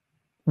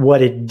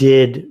 what it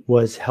did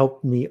was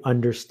help me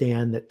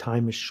understand that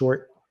time is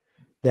short,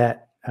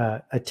 that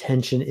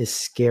attention is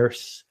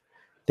scarce,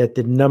 that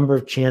the number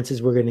of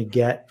chances we're going to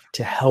get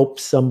to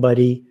help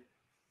somebody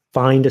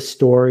find a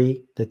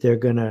story that they're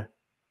going to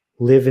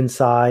live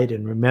inside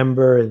and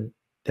remember and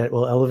that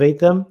will elevate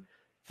them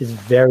is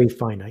very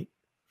finite.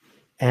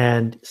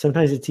 And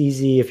sometimes it's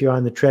easy, if you're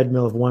on the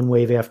treadmill of one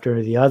wave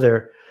after the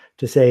other,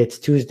 to say it's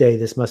Tuesday,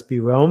 this must be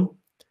Rome.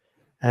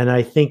 And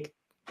I think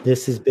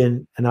this has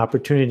been an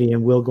opportunity,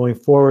 and will going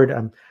forward.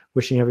 I'm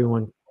wishing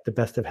everyone the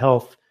best of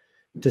health,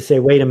 to say,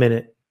 wait a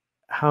minute,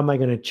 how am I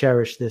going to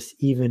cherish this,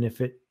 even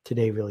if it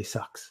today really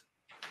sucks?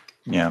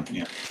 Yeah.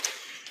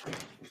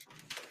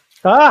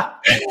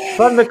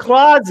 From the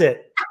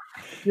closet.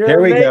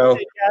 There we go.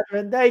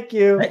 Catherine. Thank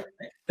you.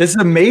 This is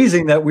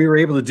amazing that we were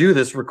able to do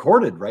this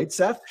recorded, right,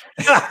 Seth?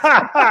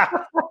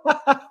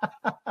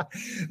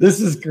 This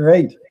is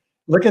great.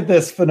 Look at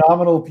this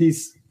phenomenal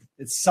piece.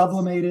 It's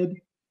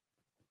sublimated.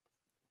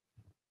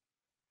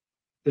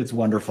 It's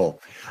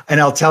wonderful. And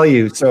I'll tell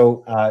you,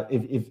 so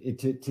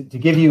to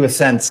give you a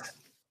sense,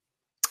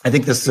 I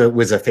think this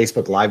was a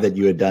Facebook Live that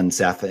you had done,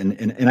 Seth.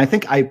 And I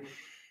think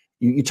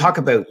you talk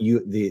about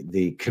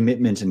the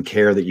commitment and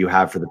care that you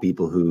have for the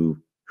people who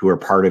are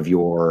part of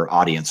your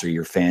audience or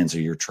your fans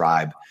or your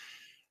tribe.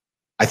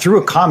 I threw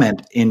a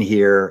comment in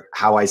here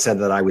how I said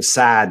that I was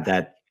sad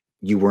that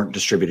you weren't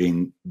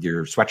distributing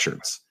your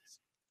sweatshirts.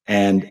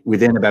 And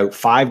within about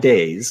 5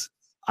 days,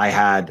 I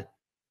had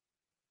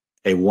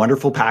a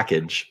wonderful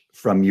package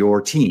from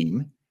your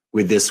team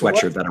with this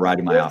sweatshirt that arrived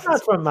in my office.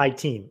 Not from my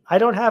team. I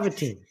don't have a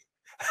team.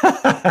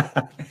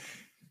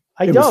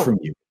 It was from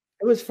you.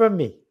 It was from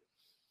me.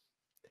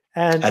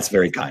 And that's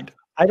very kind.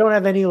 I don't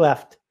have any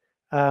left.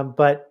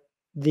 But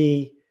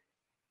the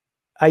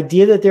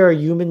idea that there are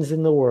humans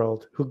in the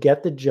world who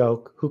get the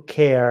joke, who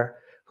care,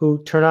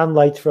 who turn on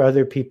lights for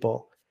other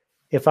people,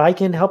 if I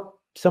can help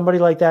somebody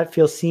like that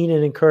feel seen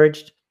and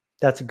encouraged,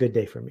 that's a good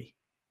day for me.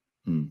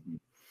 Mm-hmm.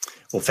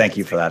 Well, thank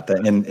you for that.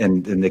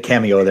 And the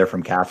cameo there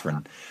from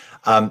Catherine.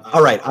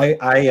 All right.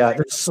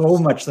 There's so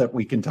much that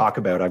we can talk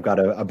about. I've got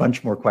a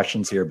bunch more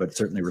questions here, but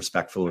certainly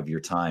respectful of your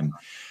time.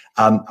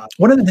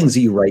 One of the things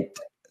that you write,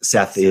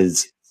 Seth,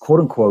 is, quote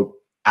unquote,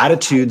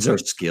 attitudes are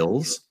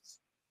skills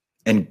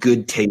and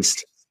good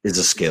taste is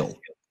a skill.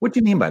 What do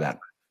you mean by that?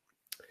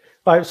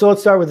 All right. So let's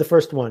start with the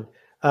first one.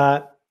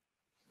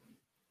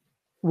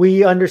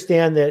 We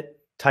understand that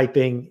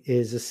typing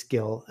is a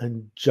skill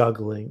and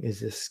juggling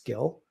is a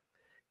skill.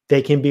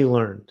 They can be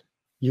learned.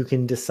 You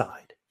can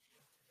decide.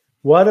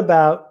 What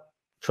about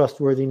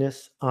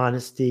trustworthiness,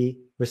 honesty,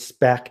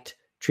 respect,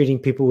 treating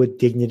people with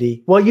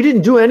dignity? Well, you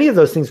didn't do any of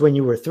those things when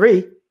you were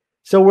 3.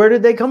 So where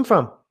did they come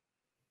from?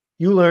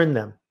 You learned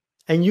them,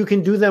 and you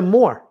can do them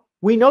more.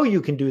 We know you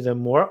can do them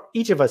more.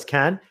 Each of us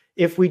can,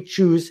 if we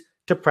choose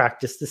to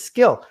practice the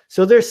skill.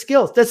 So they're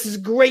skills. This is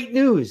great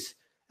news,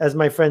 as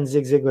my friend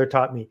Zig Ziglar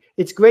taught me.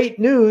 It's great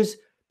news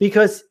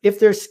because if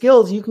they're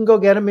skills, you can go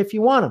get them if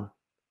you want them.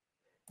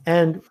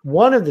 And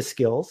one of the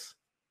skills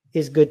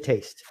is good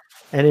taste.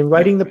 And in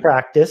writing the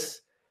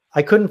practice,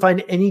 I couldn't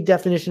find any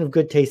definition of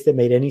good taste that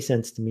made any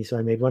sense to me. So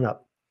I made one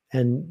up,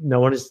 and no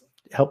one has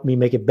helped me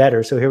make it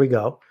better. So here we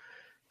go.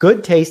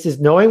 Good taste is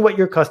knowing what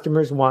your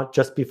customers want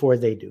just before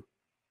they do.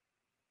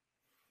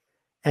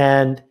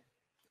 And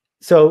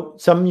so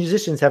some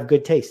musicians have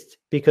good taste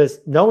because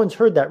no one's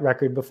heard that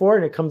record before,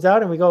 and it comes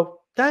out and we go,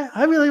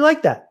 I really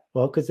like that.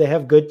 Well, because they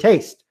have good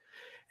taste.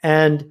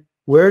 And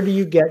where do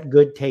you get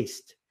good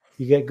taste?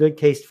 You get good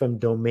taste from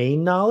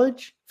domain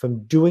knowledge,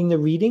 from doing the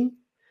reading,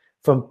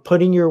 from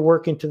putting your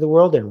work into the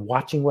world and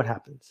watching what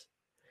happens.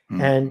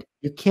 And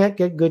you can't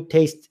get good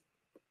taste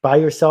by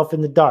yourself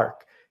in the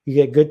dark. You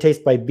get good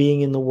taste by being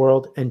in the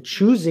world and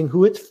choosing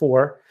who it's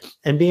for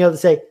and being able to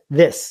say,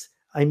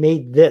 I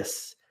made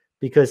this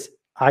because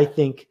I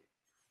think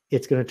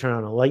it's going to turn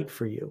on a light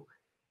for you.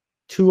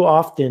 Too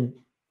often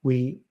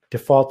we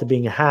default to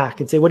being a hack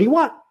and say, what do you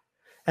want?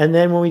 And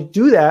then when we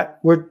do that,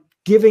 we're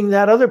giving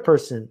that other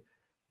person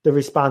the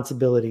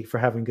responsibility for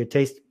having good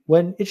taste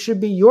when it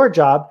should be your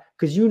job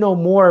because you know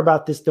more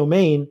about this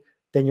domain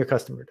than your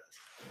customer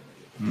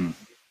does.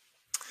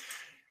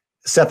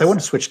 Seth, I want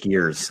to switch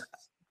gears.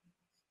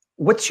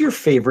 What's your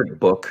favorite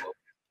book?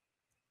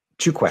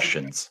 2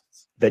 questions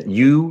that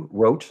you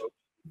wrote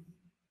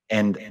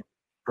and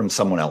from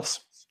someone else?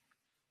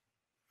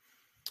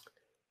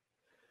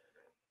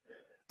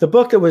 The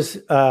book that was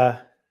the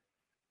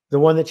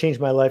one that changed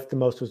my life the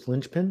most was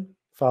Linchpin,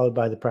 followed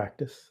by The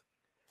Practice.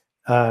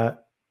 Both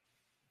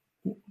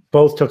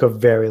took a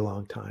very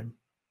long time,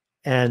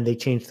 and they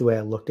changed the way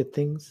I looked at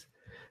things.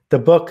 The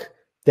book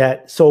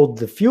that sold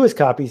the fewest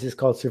copies is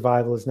called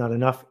Survival is Not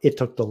Enough. It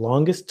took the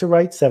longest to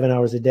write, 7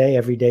 hours a day,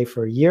 every day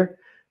for a year,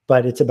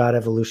 but it's about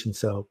evolution,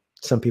 so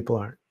some people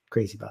aren't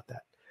crazy about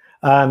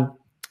that.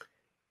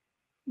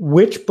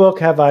 Which book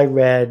have I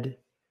read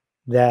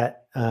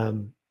that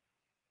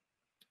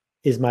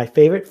is my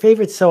favorite?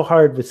 Favorite's so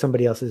hard with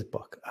somebody else's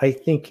book. I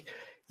think,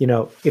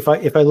 if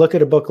I look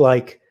at a book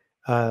like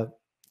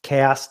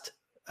Caste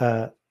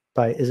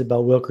by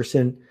Isabel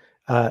Wilkerson,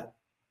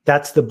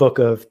 that's the book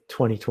of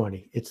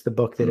 2020. It's the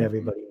book that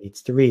everybody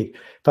needs to read.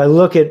 If I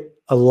look at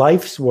a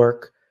life's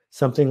work,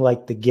 something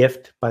like The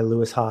Gift by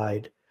Lewis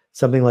Hyde,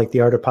 something like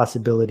The Art of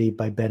Possibility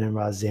by Ben and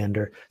Roz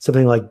Zander,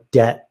 something like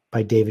Debt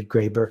by David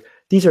Graeber,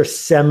 these are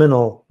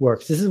seminal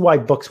works. This is why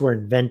books were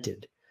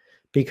invented,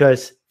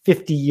 because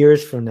 50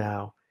 years from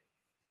now,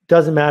 it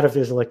doesn't matter if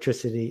there's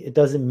electricity. It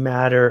doesn't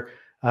matter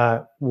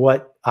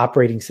what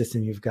operating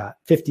system you've got.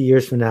 50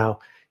 years from now,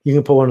 you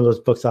can pull one of those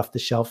books off the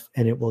shelf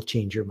and it will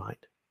change your mind.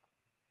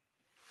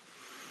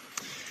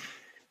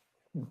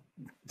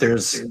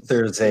 There's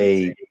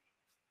a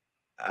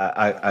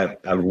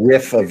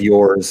riff of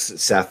yours,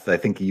 Seth. I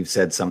think you've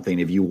said something.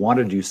 If you want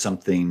to do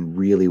something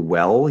really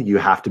well, you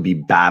have to be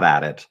bad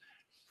at it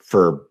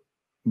for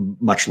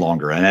much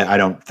longer. And I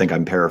don't think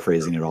I'm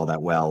paraphrasing it all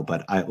that well,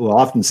 but I will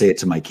often say it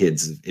to my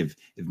kids. If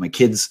my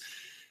kids,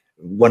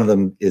 one of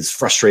them is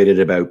frustrated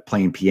about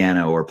playing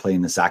piano or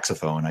playing the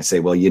saxophone, I say,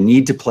 well, you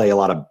need to play a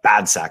lot of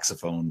bad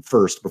saxophone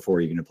first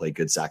before you're going to play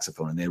good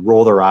saxophone. And they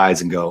roll their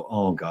eyes and go,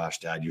 oh gosh,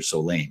 Dad, you're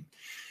so lame.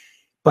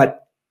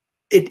 But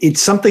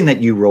it's something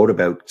that you wrote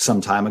about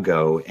some time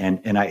ago.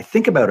 And I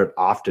think about it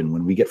often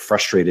when we get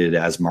frustrated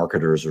as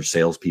marketers or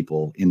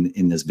salespeople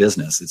in this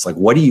business. It's like,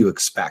 what do you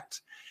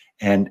expect?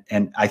 And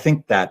I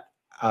think that,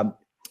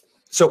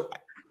 so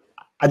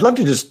I'd love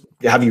to just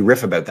have you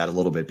riff about that a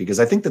little bit, because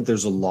I think that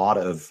there's a lot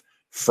of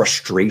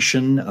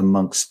frustration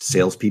amongst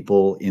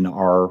salespeople in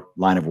our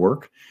line of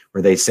work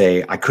where they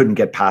say, I couldn't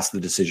get past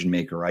the decision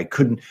maker. I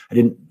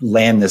didn't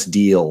land this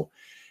deal.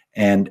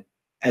 And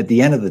at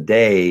the end of the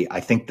day, I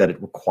think that it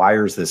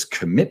requires this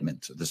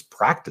commitment, this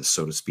practice,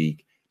 so to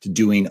speak, to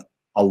doing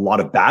a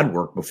lot of bad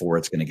work before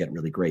it's going to get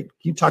really great.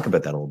 Can you talk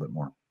about that a little bit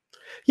more?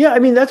 Yeah, I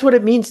mean, that's what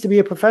it means to be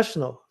a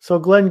professional. So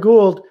Glenn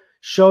Gould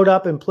showed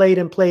up and played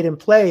and played and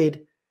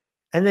played,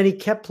 and then he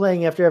kept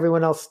playing after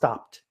everyone else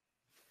stopped.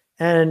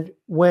 And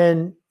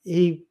when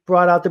he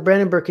brought out the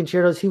Brandenburg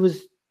concertos, he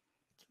was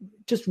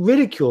just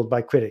ridiculed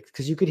by critics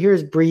because you could hear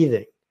his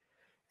breathing.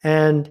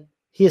 And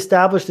he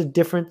established a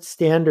different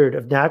standard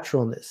of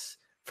naturalness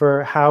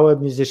for how a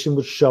musician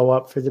would show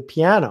up for the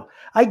piano.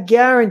 I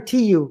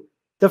guarantee you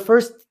the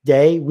first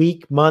day,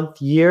 week,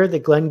 month, year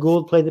that Glenn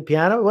Gould played the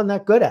piano, he wasn't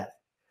that good at it.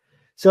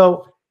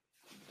 So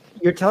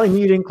you're telling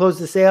me you didn't close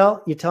the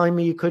sale? You're telling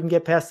me you couldn't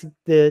get past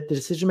the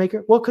decision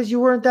maker? Well, because you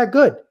weren't that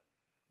good.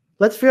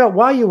 Let's figure out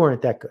why you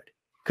weren't that good.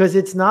 Because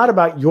it's not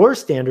about your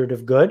standard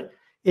of good.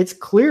 It's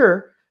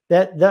clear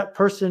that that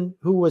person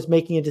who was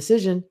making a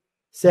decision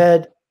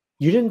said,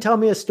 you didn't tell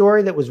me a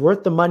story that was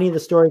worth the money the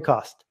story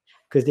cost.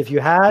 Because if you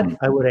had,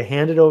 I would have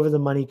handed over the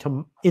money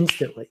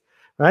instantly,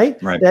 right?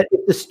 That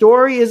if the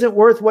story isn't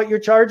worth what you're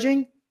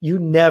charging, you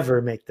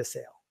never make the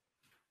sale.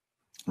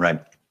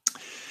 Right.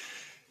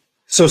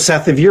 So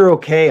Seth, if you're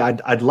okay,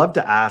 I'd love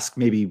to ask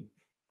maybe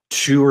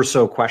 2 or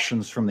so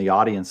questions from the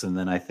audience, and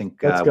then I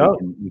think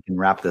we can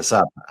wrap this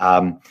up.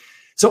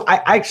 So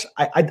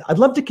I'd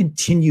love to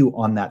continue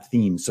on that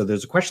theme. So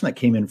there's a question that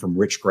came in from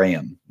Rich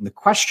Graham. And the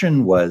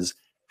question was,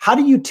 how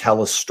do you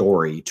tell a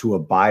story to a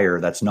buyer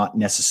that's not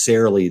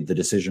necessarily the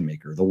decision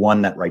maker, the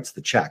one that writes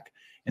the check?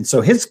 And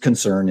so his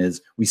concern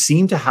is we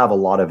seem to have a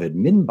lot of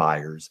admin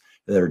buyers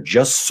that are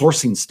just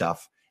sourcing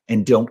stuff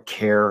and don't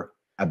care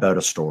about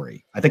a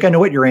story. I think I know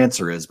what your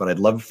answer is, but I'd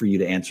love for you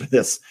to answer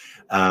this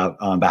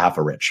on behalf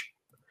of Rich.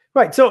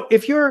 Right. So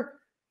if you're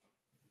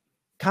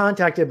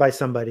contacted by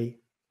somebody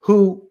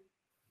who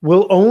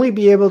will only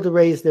be able to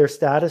raise their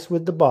status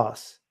with the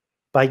boss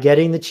by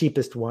getting the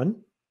cheapest one,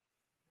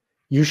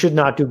 you should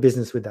not do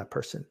business with that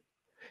person.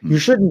 You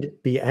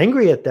shouldn't be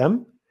angry at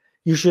them.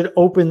 You should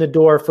open the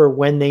door for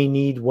when they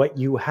need what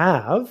you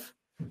have,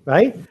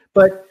 right?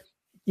 But,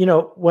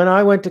 when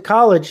I went to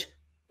college,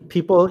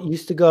 people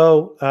used to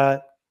go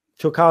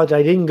to a college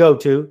I didn't go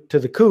to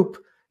the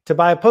Coop, to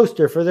buy a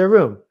poster for their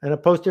room. And a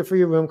poster for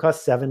your room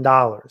costs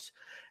 $7.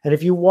 And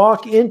if you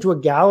walk into a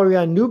gallery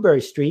on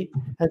Newbury Street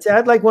and say,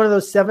 I'd like one of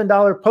those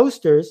 $7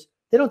 posters,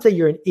 they don't say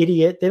you're an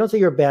idiot. They don't say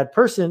you're a bad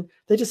person.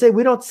 They just say,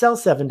 we don't sell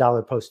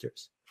 $7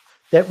 posters.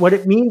 That what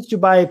it means to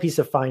buy a piece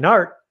of fine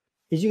art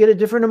is you get a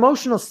different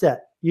emotional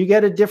set. You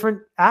get a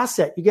different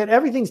asset. You get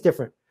everything's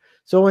different.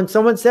 So when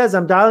someone says,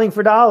 I'm dialing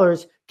for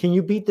dollars, can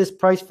you beat this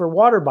price for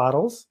water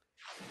bottles?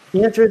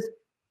 The answer is,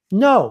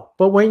 No,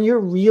 but when you're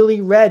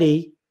really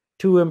ready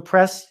to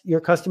impress your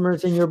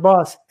customers and your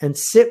boss and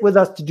sit with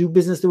us to do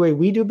business the way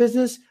we do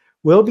business,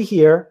 we'll be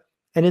here.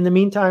 And in the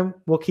meantime,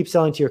 we'll keep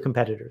selling to your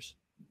competitors.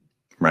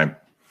 Right.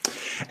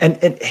 And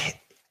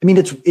I mean,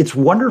 it's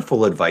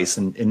wonderful advice,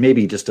 and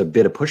maybe just a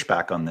bit of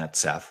pushback on that,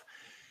 Seth.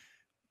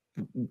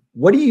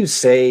 What do you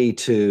say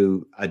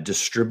to a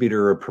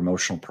distributor of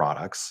promotional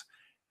products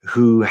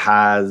who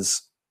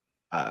has,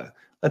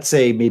 let's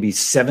say, maybe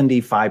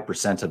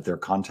 75% of their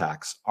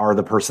contacts are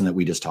the person that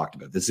we just talked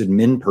about, this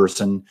admin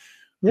person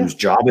whose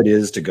job it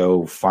is to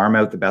go farm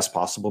out the best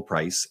possible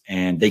price,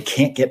 and they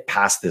can't get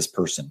past this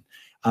person?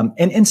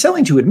 And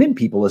selling to admin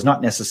people is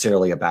not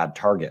necessarily a bad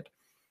target.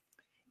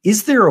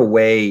 Is there a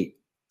way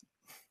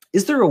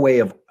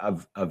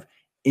of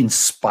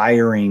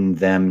inspiring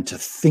them to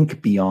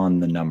think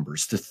beyond the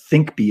numbers, to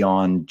think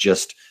beyond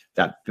just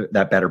that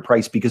better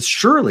price? Because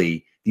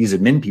surely these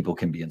admin people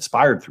can be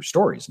inspired through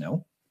stories,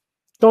 no?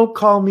 Don't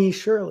call me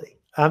Shirley.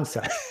 I'm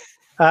sorry.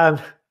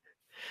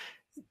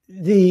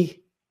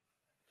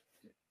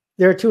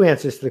 There are two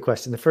answers to the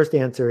question. The first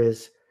answer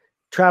is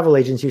travel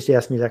agents used to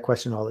ask me that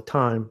question all the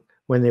time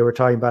when they were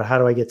talking about how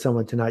do I get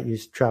someone to not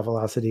use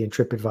Travelocity and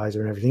TripAdvisor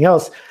and everything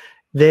else.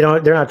 They're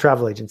not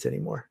travel agents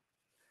anymore.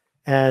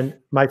 And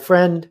my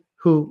friend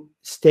who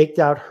staked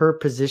out her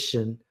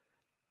position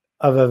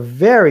of a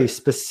very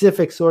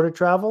specific sort of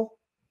travel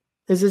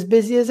is as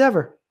busy as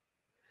ever,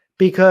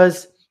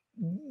 because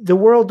the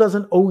world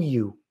doesn't owe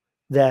you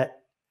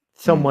that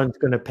someone's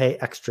going to pay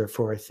extra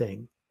for a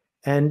thing.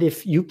 And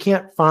if you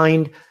can't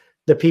find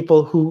the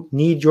people who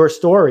need your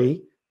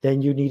story,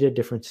 then you need a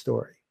different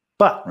story.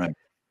 But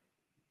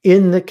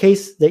in the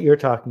case that you're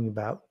talking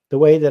about, the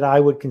way that I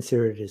would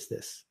consider it is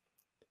this.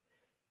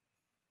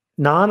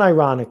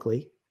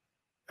 Non-ironically,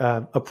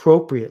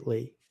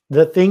 appropriately,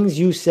 the things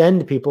you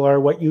send people are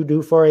what you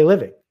do for a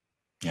living.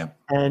 Yeah.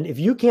 And if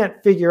you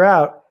can't figure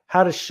out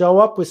how to show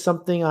up with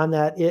something on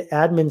that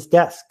admin's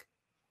desk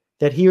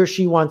that he or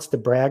she wants to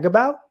brag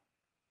about,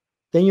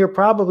 then you're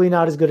probably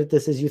not as good at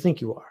this as you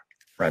think you are.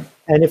 Right.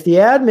 And if the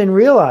admin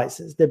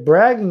realizes that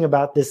bragging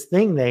about this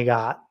thing they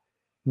got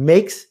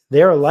makes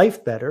their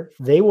life better,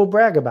 they will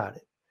brag about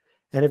it.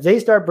 And if they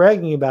start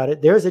bragging about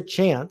it, there's a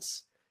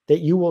chance that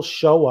you will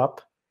show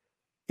up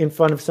in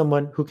front of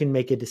someone who can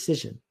make a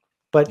decision.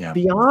 But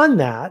beyond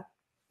that,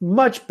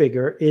 much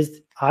bigger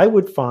is, I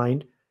would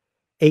find,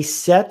 a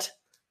set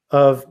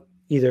of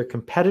either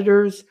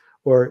competitors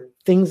or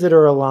things that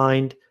are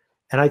aligned.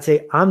 And I'd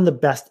say, I'm the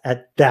best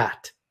at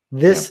that,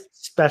 this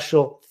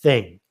special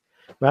thing,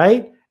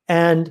 right?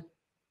 And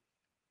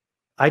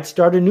I'd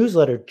start a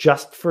newsletter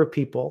just for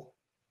people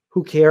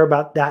who care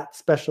about that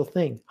special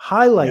thing,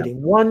 highlighting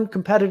one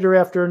competitor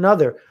after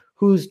another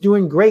who's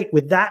doing great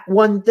with that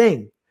one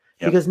thing.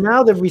 Because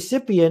now the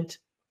recipient,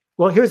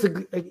 well, here's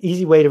an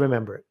easy way to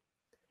remember it.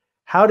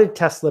 How did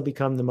Tesla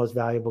become the most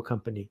valuable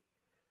company?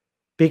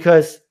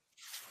 Because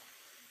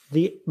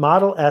the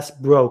Model S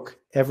broke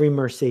every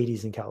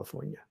Mercedes in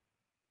California.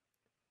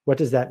 What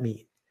does that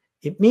mean?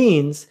 It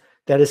means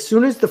that as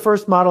soon as the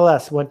first Model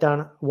S went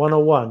down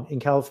 101 in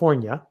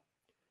California,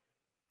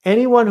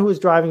 anyone who was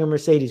driving a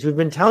Mercedes, who'd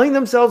been telling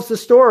themselves the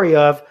story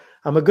of,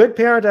 I'm a good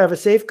parent, I have a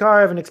safe car,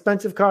 I have an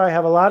expensive car, I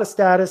have a lot of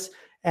status,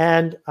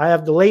 and I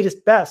have the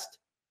latest best.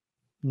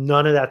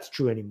 None of that's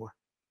true anymore.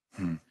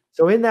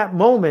 So in that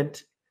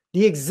moment,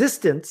 the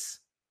existence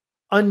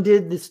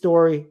undid the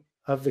story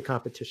of the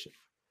competition.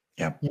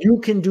 You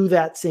can do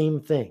that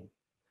same thing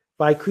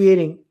by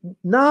creating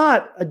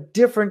not a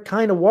different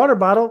kind of water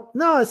bottle.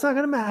 No, it's not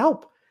going to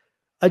help.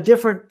 A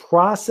different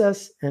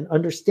process and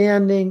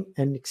understanding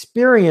and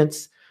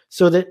experience,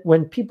 so that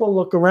when people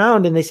look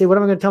around and they say, what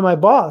am I going to tell my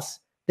boss?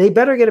 They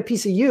better get a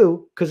piece of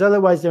you, because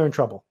otherwise they're in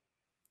trouble.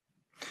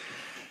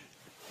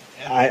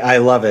 I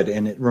love it.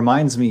 And it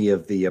reminds me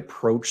of the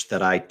approach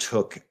that I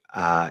took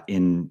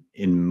in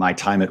my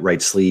time at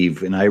Right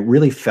Sleeve. And I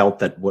really felt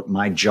that what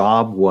my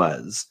job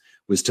was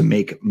to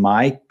make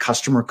my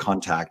customer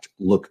contact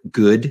look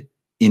good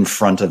in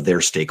front of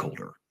their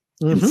stakeholder,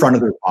 in front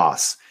of their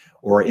boss,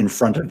 or in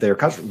front of their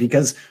customer.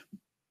 Because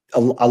a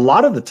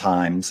lot of the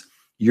times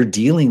you're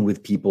dealing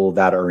with people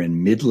that are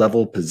in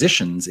mid-level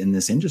positions in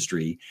this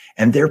industry,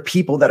 and they're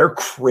people that are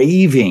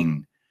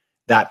craving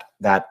that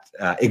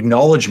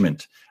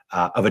acknowledgement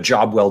of a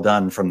job well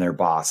done from their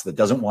boss that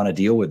doesn't want to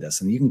deal with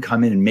this. And you can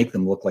come in and make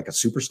them look like a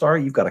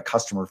superstar. You've got a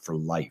customer for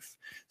life.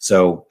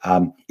 So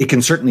it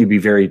can certainly be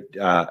very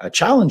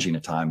challenging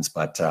at times,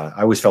 but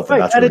I always felt that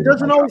that's and really it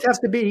doesn't always have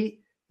to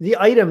be the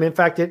item. In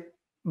fact, it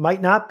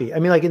might not be. I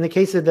mean, like in the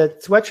case of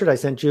that sweatshirt I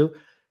sent you,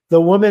 the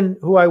woman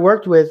who I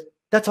worked with,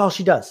 that's all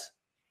she does.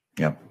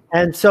 Yeah.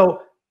 And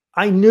so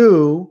I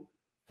knew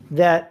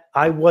that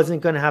I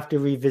wasn't going to have to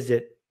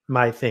revisit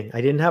my thing.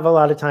 I didn't have a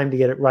lot of time to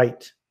get it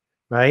right.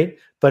 Right.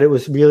 But it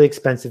was really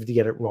expensive to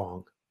get it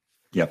wrong.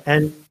 Yep.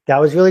 And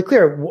that was really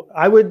clear.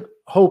 I would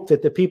hope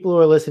that the people who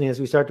are listening, as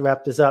we start to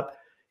wrap this up,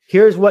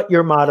 here's what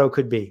your motto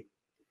could be.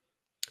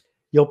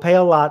 You'll pay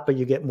a lot, but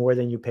you get more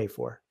than you pay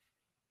for,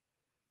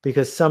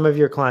 because some of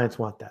your clients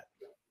want that.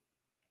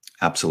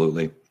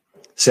 Absolutely.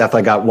 Seth,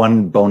 I got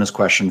one bonus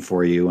question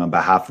for you on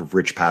behalf of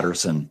Rich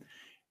Patterson.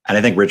 And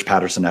I think Rich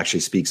Patterson actually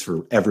speaks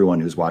for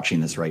everyone who's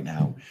watching this right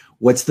now.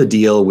 What's the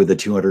deal with the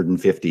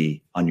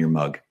 250 on your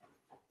mug?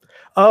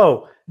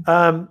 Oh,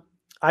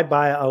 I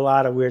buy a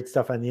lot of weird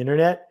stuff on the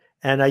internet.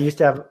 And I used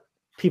to have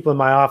people in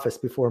my office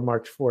before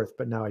March 4th,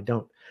 but now I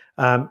don't.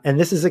 And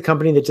this is a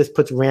company that just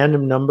puts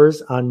random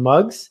numbers on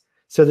mugs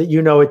so that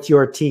you know it's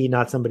your tea,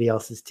 not somebody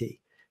else's tea.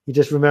 You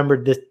just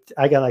remembered this.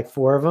 I got like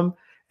 4 of them.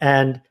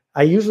 And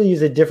I usually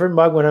use a different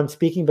mug when I'm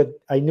speaking, but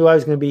I knew I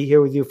was going to be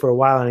here with you for a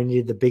while and I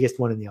needed the biggest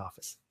one in the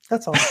office.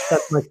 That's all.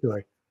 That's my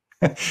story.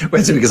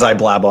 Is it because I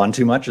blab on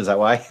too much? Is that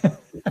why?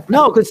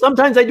 No, because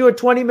sometimes I do a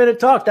 20-minute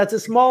talk. That's a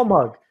small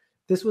mug.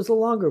 This was a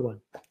longer one.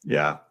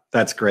 Yeah,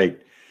 that's great.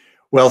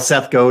 Well,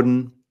 Seth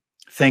Godin,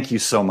 thank you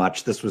so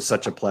much. This was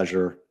such a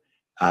pleasure.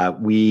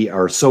 We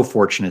are so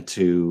fortunate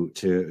to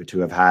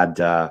have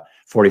had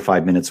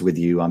 45 minutes with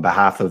you on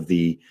behalf of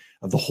the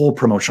whole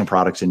promotional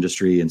products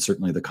industry and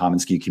certainly the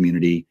commonsku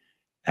community,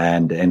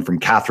 and from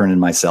Catherine and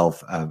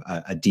myself,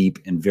 a deep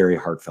and very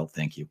heartfelt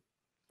thank you.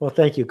 Well,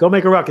 thank you. Go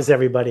make a ruckus,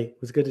 everybody. It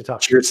was good to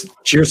talk. Cheers.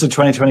 Cheers to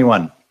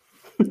 2021.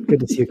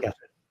 Good to see you,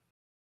 Catherine.